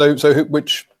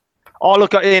 Which? Oh,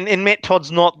 look, and Matt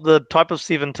Todd's not the type of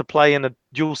 7 to play in a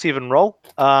dual 7 role.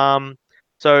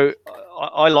 So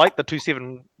I like the 2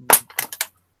 7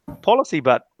 policy,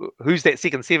 but who's that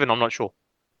second 7? I'm not sure.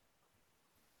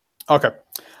 Okay.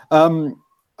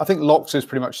 I think Locks is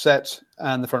pretty much set,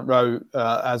 and the front row,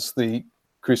 as the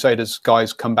Crusaders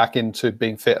guys come back into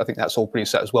being fit, I think that's all pretty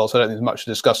set as well. So I don't think there's much to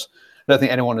discuss. I don't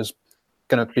think anyone has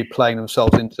going to be playing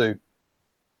themselves into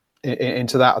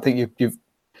that. I think you've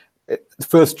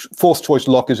fourth choice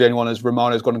lock is the only one as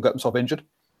Romano's going to get himself injured.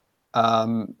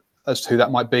 As to who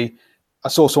that might be, I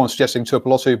saw someone suggesting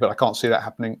Tuipulotu, but I can't see that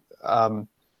happening.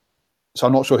 So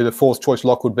I'm not sure who the fourth choice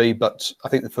lock would be, but I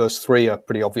think the first three are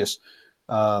pretty obvious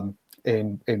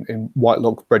in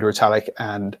Whitelock, Brady Retallick,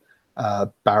 and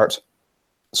Barrett.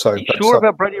 So, are you sure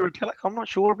about Brady Retallick? I'm not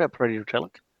sure about Brady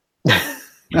Retallick. Can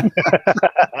you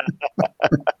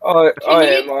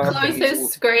close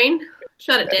his screen?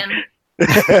 Shut it down.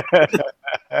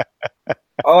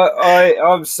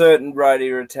 I'm certain Brady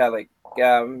Retallick.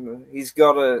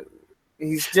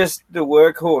 He's just the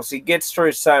workhorse. He gets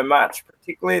through so much,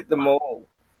 particularly at the maul,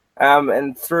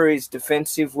 and through his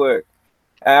defensive work.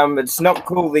 It's not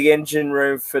called the engine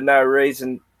room for no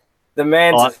reason. The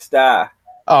man's a star.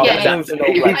 Oh,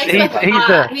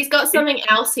 yeah, he's got something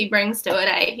else he brings to it,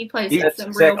 eh? He plays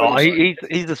some real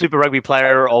he's the Super Rugby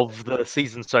player of the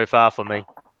season so far for me.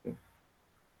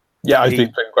 Yeah, he's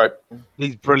been great.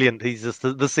 He's brilliant. He's just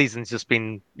this season's just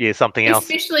been something else.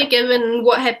 Especially given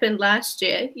what happened last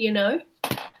year, you know.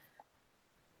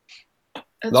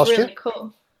 It's Last really year?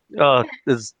 cool. Oh,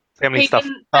 there's family stuff. He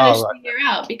didn't finish the year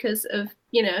out because of,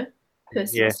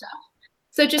 personal stuff.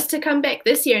 So just to come back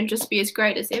this year and just be as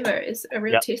great as ever is a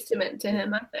real testament to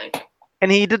him, I think. And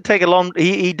he did take a long.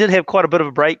 He did have quite a bit of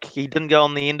a break. He didn't go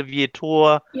on the end of year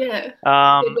tour. Yeah.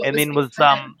 And then was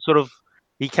sort of.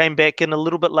 He came back in a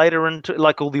little bit later into,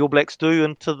 like all the All Blacks do,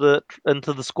 into the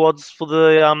squads for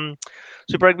the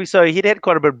Super Rugby. So he'd had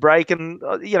quite a bit of break, and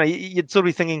you'd sort of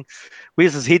be thinking,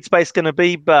 where's his headspace going to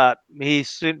be? But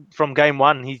he's from game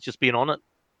one, he's just been on it.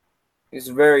 He's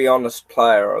a very honest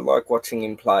player. I like watching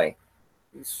him play.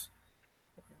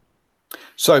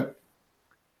 So,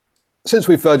 since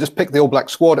we've just picked the All Black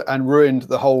squad and ruined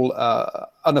the whole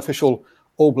unofficial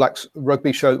All Blacks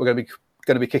rugby show that we're going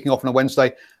to be kicking off on a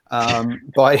Wednesday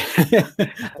by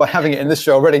having it in this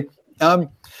show already,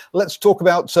 let's talk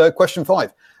about question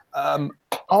 5.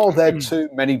 Are there too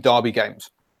many derby games?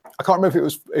 I can't remember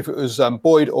if it was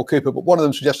Boyd or Cooper, but one of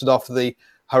them suggested after the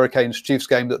Hurricanes Chiefs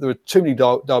game that there were too many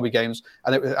derby games,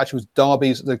 and it actually was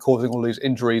derbies that are causing all these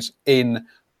injuries in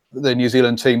the New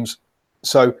Zealand teams.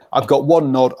 So I've got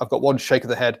one nod, I've got one shake of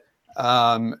the head.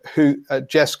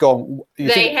 Jess gone?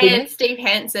 They had Steve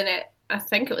Hansen at, I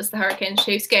think it was the Hurricanes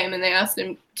Chiefs game, and they asked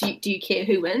him, do you care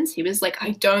who wins? He was like,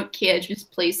 I don't care,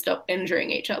 just please stop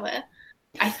injuring each other.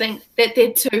 I think that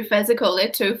they're too physical, they're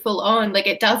too full on. Like,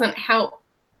 it doesn't help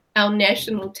our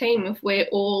national team if we're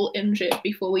all injured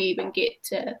before we even get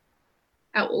to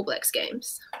our All Blacks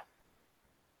games.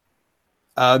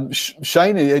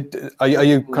 Shane, are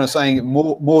you kind of saying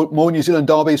more New Zealand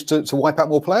derbies to wipe out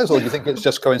more players, or do you think it's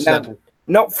just coincidental?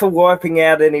 No, not for wiping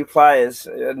out any players.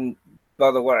 And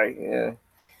by the way,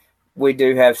 we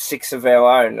do have 6 of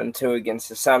our own and 2 against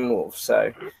the Sunwolves,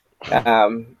 so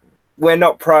we're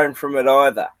not prone from it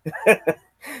either.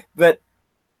 But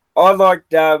I like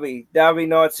derby. Derby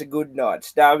nights are good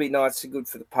nights. Derby nights are good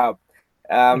for the pub,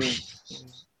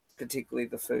 particularly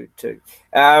the food too.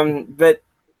 But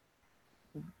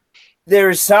there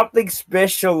is something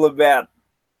special about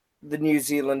the New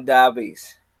Zealand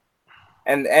derbies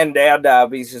and our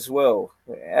derbies as well.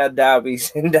 Our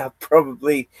derbies end up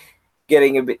probably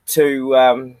getting a bit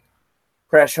too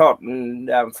crash hot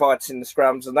and fights in the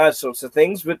scrums and those sorts of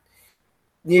things. But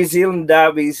New Zealand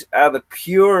derbies are the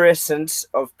pure essence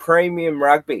of premium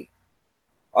rugby.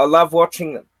 I love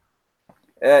watching them.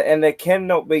 And there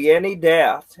cannot be any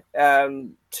doubt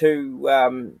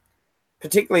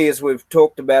particularly as we've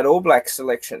talked about All Black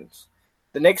selections,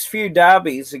 the next few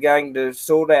derbies are going to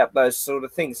sort out those sort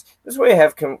of things. This is where you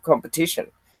have competition.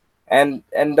 And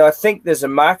I think there's a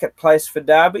marketplace for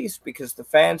derbies because the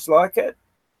fans like it,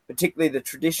 particularly the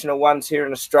traditional ones here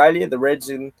in Australia, the Reds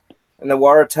and the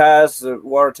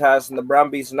Waratahs and the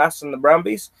Brumbies and us and the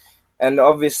Brumbies, and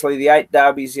obviously the 8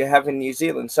 derbies you have in New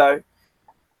Zealand. So,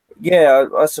 yeah,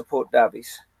 I support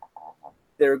derbies.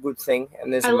 They're a good thing,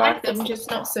 and there's I like them,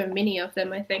 just not so many of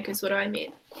them, I think is what I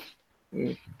meant.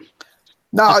 No,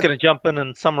 just going to jump in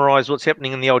and summarise what's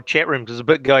happening in the old chat room. There's a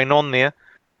bit going on there.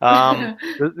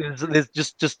 There's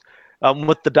just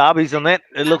with the derbies and that,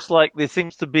 it looks like there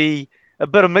seems to be a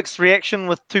bit of mixed reaction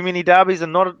with too many derbies,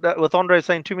 and not with Andre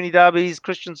saying too many derbies,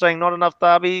 Christian saying not enough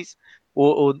derbies,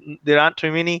 or there aren't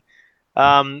too many.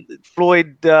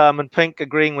 Floyd and Pink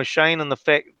agreeing with Shane on the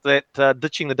fact that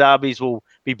ditching the derbies will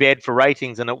be bad for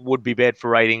ratings, and it would be bad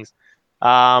for ratings.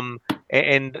 And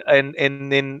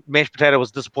then Mashed Potato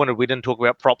was disappointed we didn't talk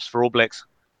about props for All Blacks.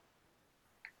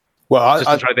 Well,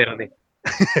 just to throw that in there.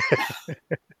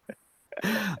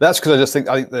 That's because I think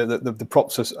the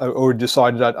props are already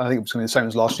decided. I think it's going to be the same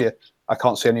as last year. I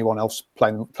can't see anyone else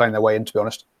playing their way in, to be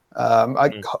honest.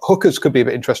 Hookers could be a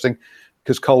bit interesting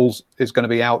because Coles is going to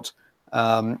be out.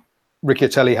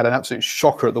 Riccatelli had an absolute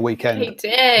shocker at the weekend. He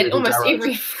did. Almost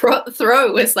every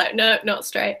throw was like, no, not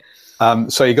straight.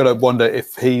 So you got to wonder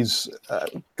if he's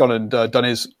gone and done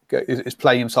is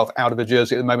playing himself out of a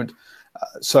jersey at the moment.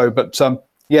 So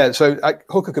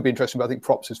Hooker could be interesting, but I think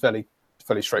props is fairly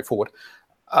straightforward.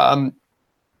 I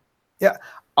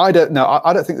don't know.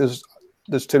 I don't think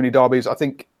there's too many derbies. I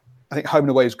think home and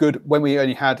away is good. When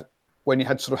you had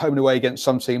sort of home and away against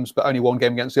some teams, but only one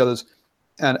game against the others,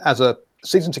 and as a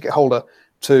season ticket holder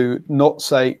to not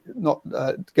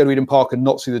go to Eden Park and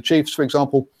not see the Chiefs, for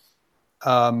example,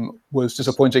 was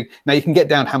disappointing. Now you can get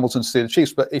down Hamilton to see the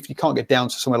Chiefs, but if you can't get down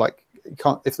to somewhere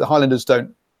if the Highlanders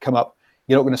don't come up,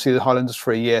 you're not going to see the Highlanders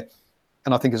for a year.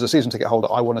 And I think as a season ticket holder,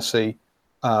 I want to see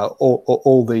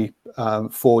all the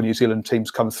 4 New Zealand teams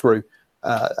come through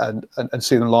and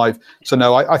see them live. So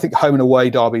no, I think home and away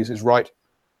derbies is right,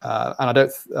 and I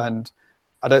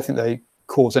don't think they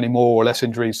cause any more or less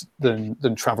injuries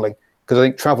than travelling, because I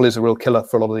think travel is a real killer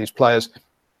for a lot of these players.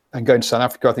 And going to South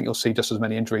Africa, I think you'll see just as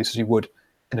many injuries as you would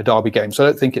in a derby game. So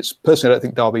I don't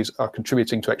think derbies are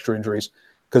contributing to extra injuries,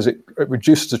 because it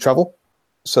reduces the travel,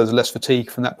 so there's less fatigue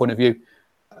from that point of view.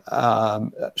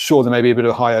 Sure, there may be a bit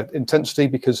of a higher intensity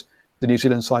because the New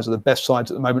Zealand sides are the best sides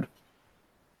at the moment,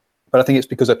 but I think it's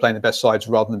because they're playing the best sides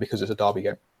rather than because it's a derby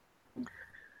game.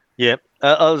 Yeah,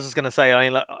 I was just going to say,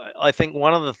 I think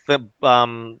one of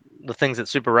the things that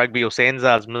Super Rugby or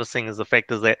SANZAAR is missing is the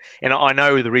fact is that, and I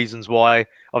know the reasons why,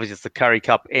 obviously it's the Currie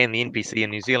Cup and the NPC in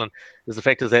New Zealand, is the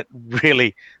fact is that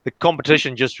really the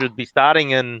competition just should be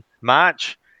starting in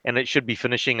March and it should be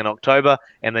finishing in October,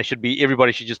 and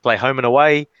everybody should just play home and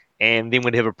away, and then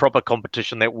we'd have a proper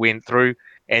competition that went through,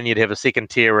 and you'd have a second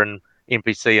tier in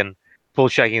NPC. And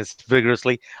Paul's shaking his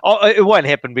vigorously. Oh, it won't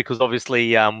happen because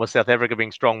obviously with South Africa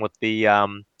being strong with the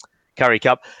Currie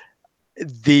Cup,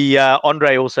 the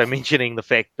Andre also mentioning the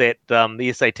fact that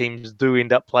the SA teams do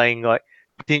end up playing like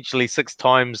potentially 6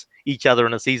 times each other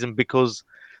in a season, because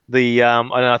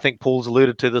and I think Paul's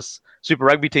alluded to this, Super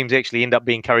Rugby teams actually end up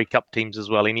being Currie Cup teams as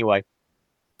well anyway.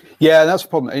 Yeah, that's the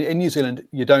problem. In New Zealand,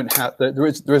 you don't have there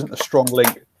isn't a strong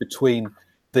link between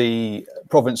the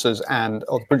provinces or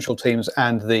the provincial teams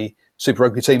and the Super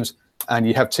Rugby teams, and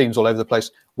you have teams all over the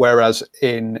place. Whereas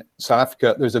in South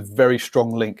Africa, there's a very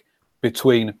strong link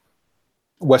between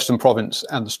Western Province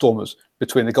and the Stormers,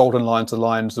 between the Golden Lions, the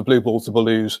Lions, the Blue Bulls, the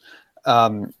Balloos,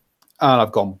 and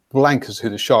I've gone blank as who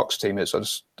the Sharks team is. Who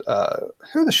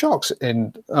are the Sharks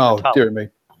in? Oh, dear me,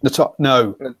 the top.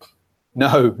 No. Who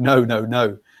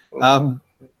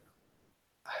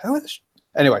are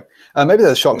anyway? Maybe they're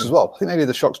the Sharks as well. I think maybe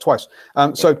the Sharks twice.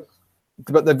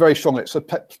 But they're very strong. So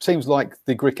teams like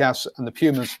the Griquas and the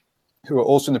Pumas, who are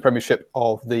also in the Premiership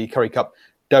of the Currie Cup,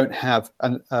 don't have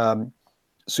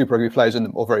Super Rugby players in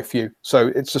them, or very few. So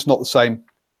it's just not the same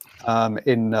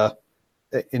in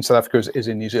South Africa as is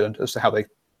in New Zealand as to how they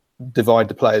divide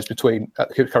the players between at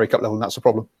the Currie Cup level, and that's a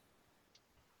problem.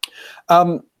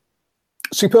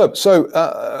 Superb.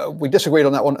 So we disagreed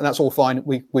on that one, and that's all fine.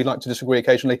 We like to disagree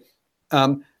occasionally.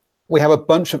 We have a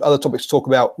bunch of other topics to talk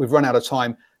about. We've run out of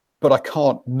time, but I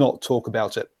can't not talk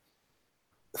about it.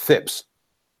 Phipps,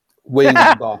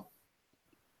 Williams bar.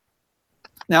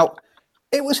 Now,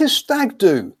 it was his stag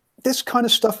do. This kind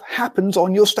of stuff happens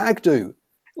on your stag do.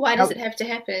 Why does it have to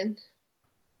happen?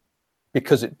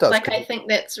 Because it does. I think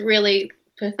that's really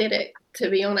pathetic, to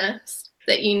be honest.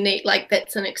 That you need,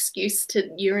 that's an excuse to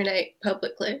urinate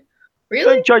publicly.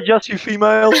 Really? Don't judge us, you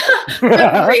female.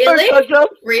 Really? Don't judge us.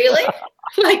 Really?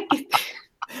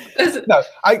 No.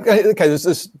 Okay.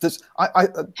 There's. I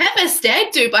have a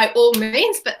stag do by all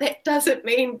means, but that doesn't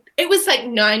mean it was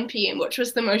 9 p.m., which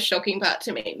was the most shocking part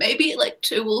to me. Maybe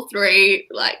 2 or 3.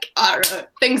 I don't know.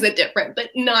 Things are different, but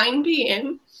 9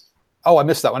 p.m. Oh, I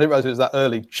missed that one. I didn't realize it was that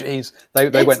early. Jeez,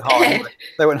 they went hard.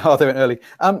 They went hard. They went early.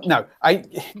 No,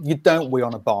 you don't wee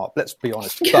on a bar. Let's be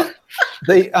honest. But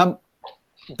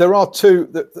there are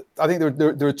two. I think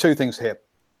there are two things here.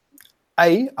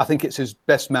 I think it's his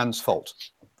best man's fault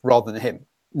rather than him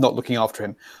not looking after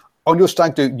him. On your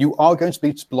stag do, you are going to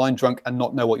be blind drunk and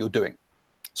not know what you're doing.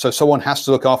 So someone has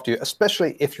to look after you,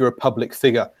 especially if you're a public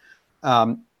figure.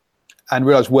 And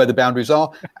realize where the boundaries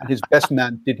are. And his best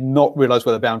man did not realize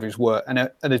where the boundaries were. And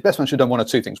his best man should have done one of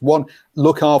two things. One,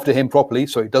 look after him properly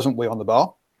so he doesn't wee on the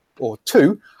bar. Or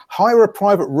 2, hire a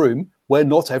private room where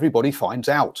not everybody finds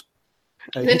out.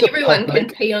 Then everyone can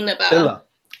pee on the bar. Filler.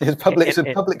 It's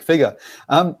a public figure.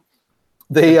 The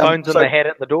phones in the head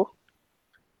at the door.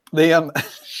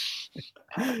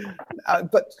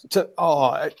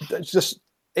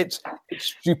 It's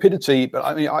stupidity. But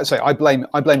I mean, I blame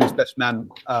his best man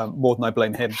more than I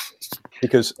blame him,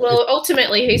 because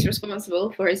ultimately he's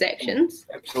responsible for his actions.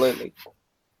 Absolutely.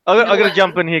 I got to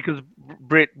jump in here because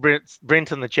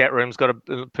Brent in the chat room's got a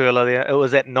perler there. It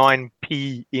was at 9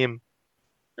 p.m.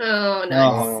 Oh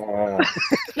no!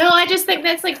 No, I just think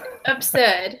that's like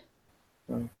absurd,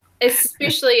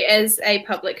 especially as a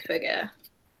public figure.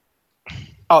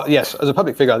 Oh yes, as a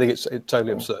public figure, I think it's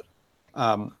totally absurd.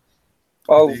 I've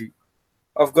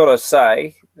got to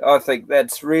say, I think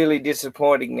that's really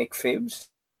disappointing, Nick Phibbs.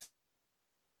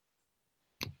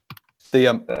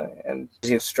 And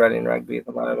the Australian rugby at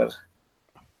the moment.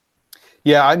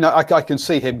 Yeah, I know. I can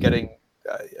see him getting.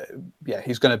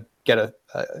 He's going to get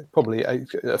probably a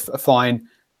fine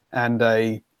and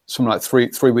something like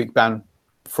three-week ban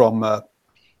from. Was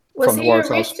the he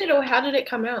arrested, or how did it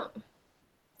come out?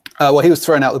 Well, he was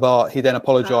thrown out the bar. He then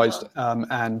apologised,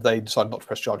 and they decided not to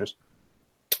press charges.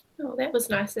 Oh, that was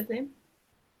nice of them.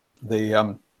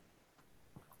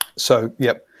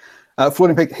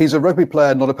 Floyding Pig, he's a rugby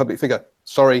player, not a public figure.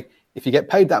 Sorry, if you get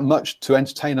paid that much to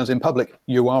entertain us in public,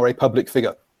 you are a public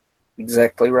figure.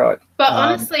 Exactly right. But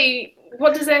honestly,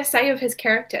 what does that say of his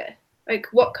character? Like,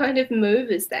 what kind of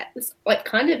move is that? It's like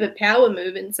kind of a power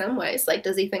move in some ways. Like,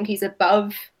 does he think he's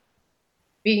above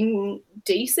being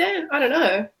decent? I don't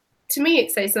know. To me,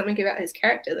 it says something about his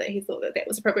character that he thought that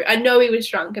was appropriate. I know he was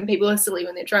drunk, and people are silly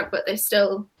when they're drunk, but they're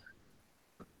still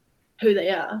who they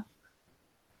are.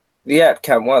 The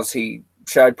outcome was he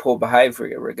showed poor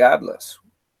behaviour regardless.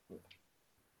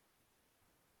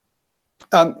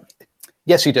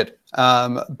 Yes, he did.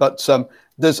 But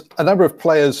there's a number of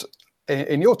players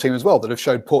in your team as well that have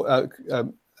shown poor,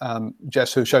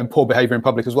 Jess, who've shown poor behaviour in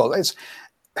public as well. It's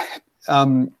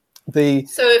So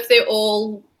if they're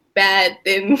all bad,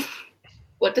 then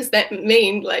what does that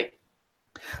mean? Like,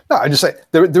 no, I just say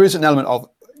there is an element of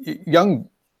young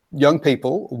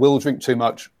people will drink too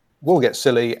much, will get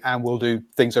silly, and will do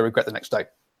things they regret the next day.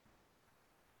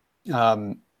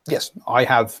 Yes, I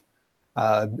have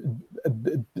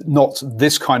not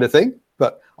this kind of thing,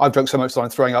 but I've drunk so much that I'm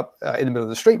throwing up in the middle of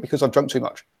the street because I've drunk too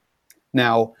much.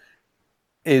 Now,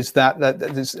 is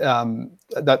that's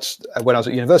when I was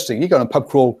at university. You go on a pub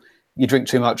crawl, you drink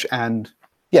too much, and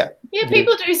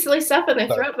people do silly stuff in their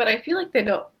throat, but I feel like they're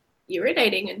not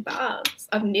urinating in bars.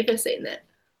 I've never seen that.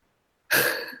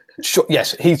 Sure.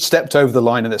 Yes, he stepped over the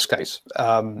line in this case.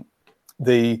 I don't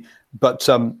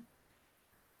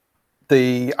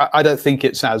think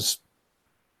it's as.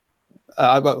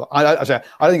 I don't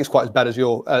think it's quite as bad as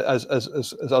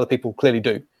as other people clearly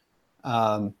do.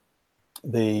 But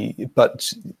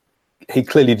he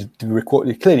clearly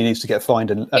needs to get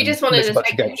fined and he just wanted to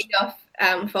take the heat off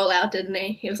Fallout, didn't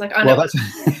he? He was like, "I know,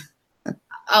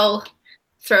 I'll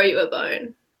throw you a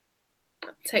bone.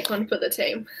 Take one for the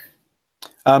team."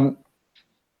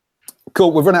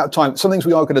 Cool. We've run out of time. Some things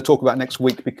we are going to talk about next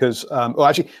week because,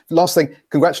 actually, last thing,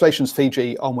 congratulations,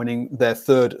 Fiji, on winning their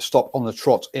third stop on the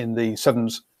trot in the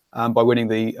sevens by winning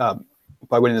the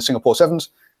Singapore sevens.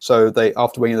 So they,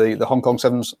 after winning the Hong Kong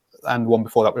sevens and one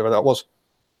before that, whatever that was,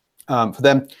 for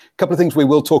them. A couple of things we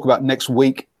will talk about next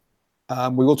week.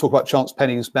 We will talk about Chance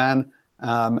Penny's ban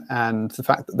and the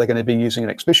fact that they're going to be using an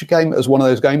exhibition game as one of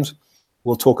those games.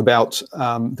 We'll talk about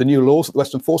the new laws that the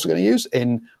Western Force are going to use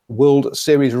in World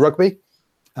Series Rugby.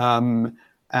 And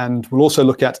we'll also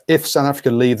look at, if South Africa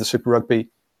leave the Super Rugby,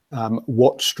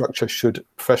 what structure should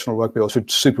professional rugby or should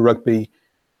Super Rugby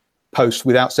post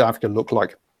without South Africa look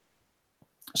like?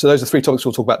 So those are three topics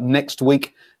we'll talk about next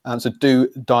week. So do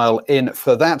dial in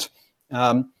for that.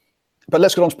 But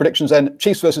let's get on to predictions then.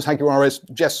 Chiefs versus Jaguares.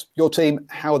 Jess, your team,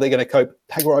 how are they going to cope?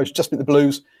 Jaguares just beat the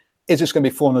Blues. Is this going to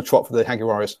be 4 on the trot for the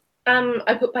Jaguares?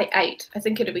 I put by 8. I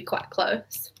think it'll be quite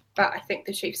close, but I think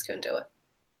the Chiefs can do it.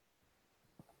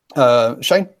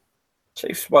 Shane?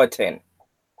 Chiefs by 10.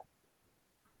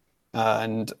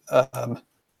 And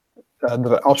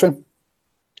Archwin?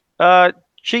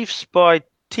 Chiefs by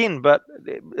 10, but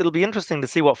it'll be interesting to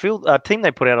see what team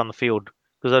they put out on the field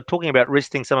because they're talking about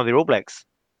resting some of their All Blacks.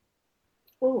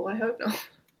 Oh, I hope not.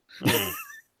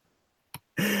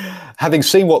 Having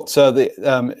seen what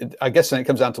I guess then it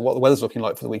comes down to what the weather's looking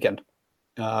like for the weekend,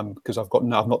 because I've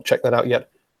not checked that out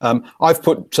yet. I've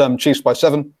put Chiefs by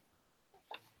 7.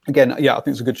 Again, yeah, I think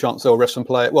there's a good chance they'll rest some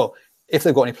players. Well, if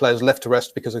they've got any players left to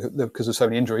rest because of so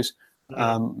many injuries.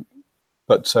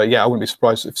 But I wouldn't be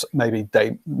surprised if maybe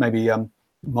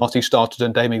Marty started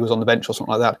and Damie was on the bench or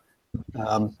something like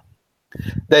that.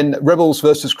 Then Rebels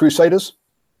versus Crusaders.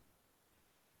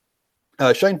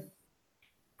 Shane?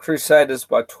 Crusaders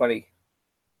by 20.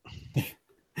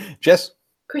 Jess?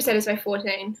 Crusaders by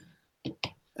 14.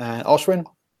 And Ashwin?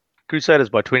 Crusaders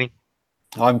by 20.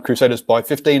 I'm Crusaders by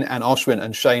 15, and Ashwin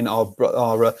and Shane are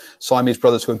Siamese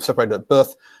brothers who are separated at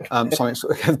birth. We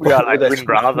are like twin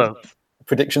brothers.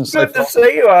 Predictions so Good far. to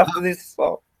see you after this.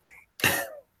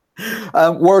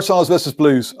 Waratahs versus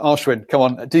Blues. Ashwin, come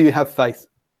on. Do you have faith?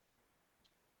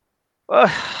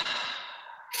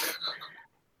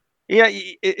 Yeah,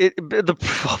 I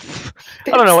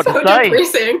don't know what to say.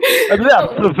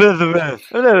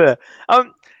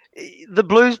 The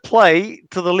Blues play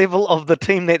to the level of the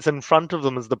team that's in front of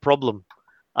them is the problem.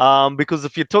 Because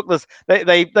if you took this,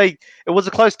 it was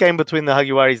a close game between the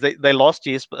Huggy They lost,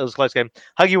 yes, but it was a close game.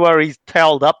 Huggy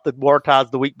towelled up the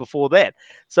Waratahs the week before that.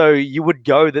 So you would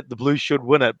go that the Blues should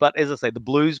win it. But as I say, the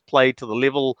Blues play to the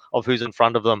level of who's in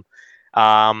front of them.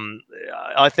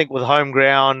 I think with home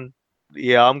ground,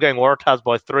 yeah, I'm going Waratahs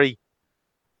by 3.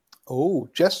 Oh,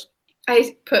 Jess?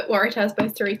 I put Waratahs by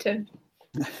 3 too.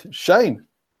 Shane?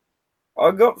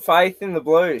 I've got faith in the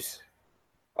Blues.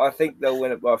 I think they'll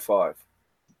win it by 5.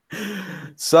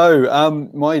 So, and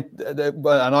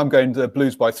I'm going to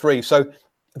Blues by 3. So,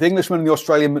 the Englishman and the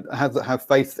Australian have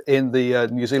faith in the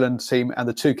New Zealand team, and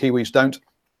the 2 Kiwis don't.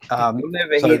 You'll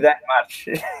never hear that much.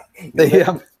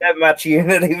 That much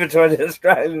unity between the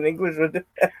Australian and Englishmen.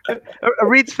 A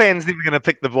Reds fan's never going to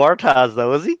pick the Waratahs,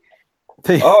 though, is he?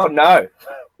 Oh, no.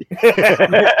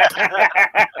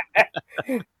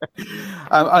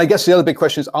 I guess the other big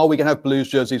question is, are we going to have Blues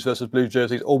jerseys versus Blues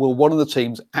jerseys, or will one of the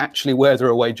teams actually wear their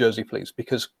away jersey, please?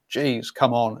 Because, geez,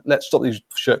 come on. Let's stop these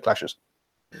shirt clashes.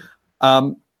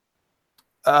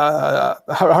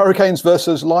 Hurricanes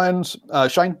versus Lions.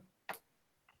 Shane?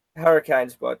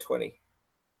 Hurricanes by 20.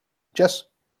 Jess?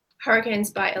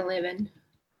 Hurricanes by 11.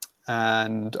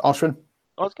 And Ashwin?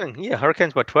 I was going,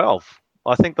 Hurricanes by 12.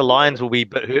 I think the Lions will be a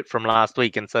bit hurt from last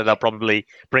week, and so they'll probably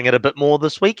bring it a bit more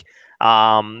this week.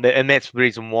 And that's the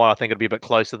reason why I think it'll be a bit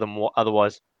closer than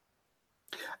otherwise.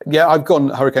 Yeah, I've gone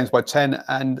Hurricanes by 10,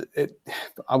 and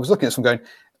I was looking at some going,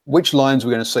 which Lions are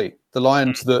we going to see? The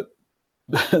Lions that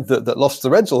lost to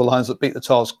the Reds, or the Lions that beat the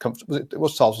Tars comfortably? It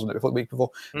was Tars, wasn't it, before the week before,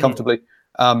 comfortably?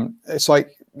 It's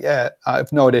like, I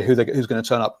have no idea who's going to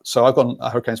turn up. So I've gone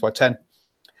Hurricanes by 10.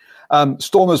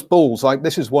 Stormers Bulls,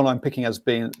 this is one I'm picking as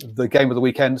being the game of the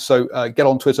weekend. So get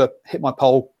on Twitter, hit my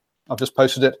poll. I've just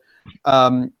posted it.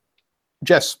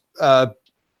 Jess,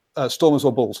 Stormers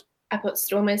or Bulls? I put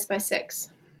Stormers by 6.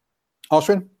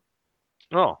 Ashwin?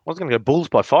 Oh, I was going to go Bulls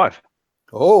by 5.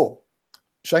 Oh,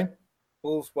 Shane?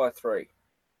 Bulls by 3.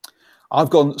 I've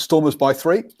gone Stormers by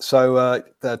 3. So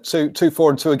they're 2 for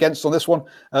and 2 against on this one.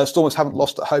 Stormers haven't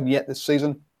lost at home yet this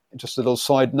season. Just a little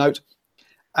side note.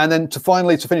 And then to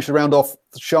finish the round off,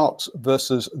 the Sharks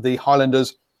versus the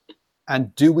Highlanders.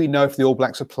 And do we know if the All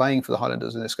Blacks are playing for the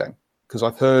Highlanders in this game? Because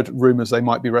I've heard rumours they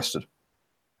might be rested.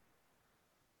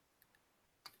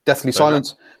 Deathly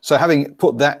silence. So having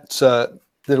put that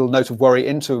little note of worry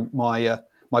into my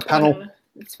panel.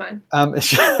 It's fine.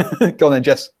 Go on then,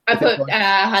 Jess. I put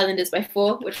Highlanders by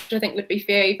 4, which I think would be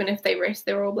fair even if they rest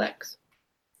their All Blacks.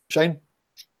 Shane?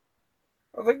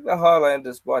 I think the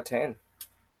Highlanders by 10.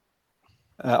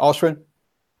 Ashwin?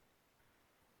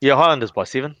 Yeah, Highlanders by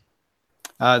 7.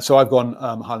 So I've gone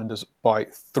Highlanders by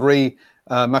 3.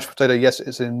 Mashed potato, yes,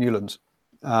 it's in Newlands.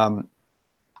 So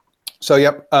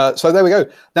there we go.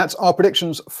 That's our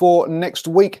predictions for next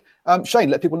week. Shane,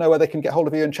 let people know where they can get hold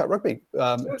of you and chat rugby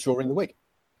during the week.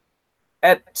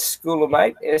 At School of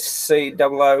Mate,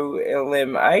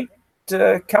 SCOOLM8.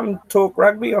 Come talk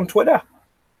rugby on Twitter.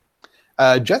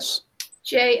 Jess?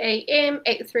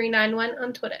 JAM8391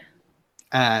 on Twitter.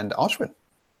 And Ashwin?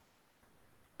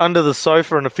 Under the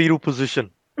sofa in a fetal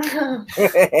position.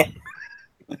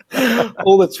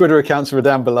 All the Twitter accounts are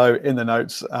down below in the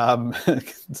notes.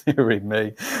 Dearie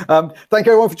me. Thank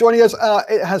you everyone for joining us.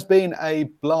 It has been a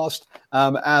blast.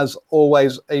 As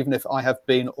always, even if I have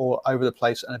been all over the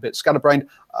place and a bit scatterbrained,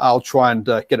 I'll try and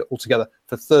get it all together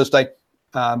for Thursday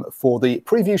for the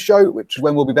preview show, which is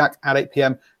when we'll be back at 8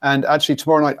 p.m. And actually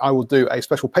tomorrow night, I will do a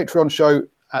special Patreon show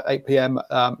at 8 p.m.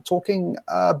 Talking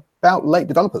about late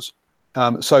developers.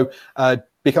 So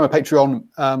become a Patreon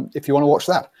if you want to watch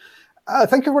that.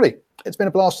 Thank you, everybody. It's been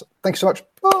a blast. Thank you so much.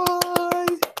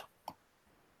 Bye.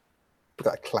 Look at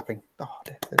that clapping. Oh,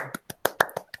 dear.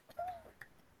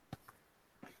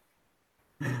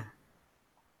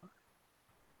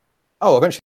 Oh,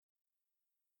 eventually.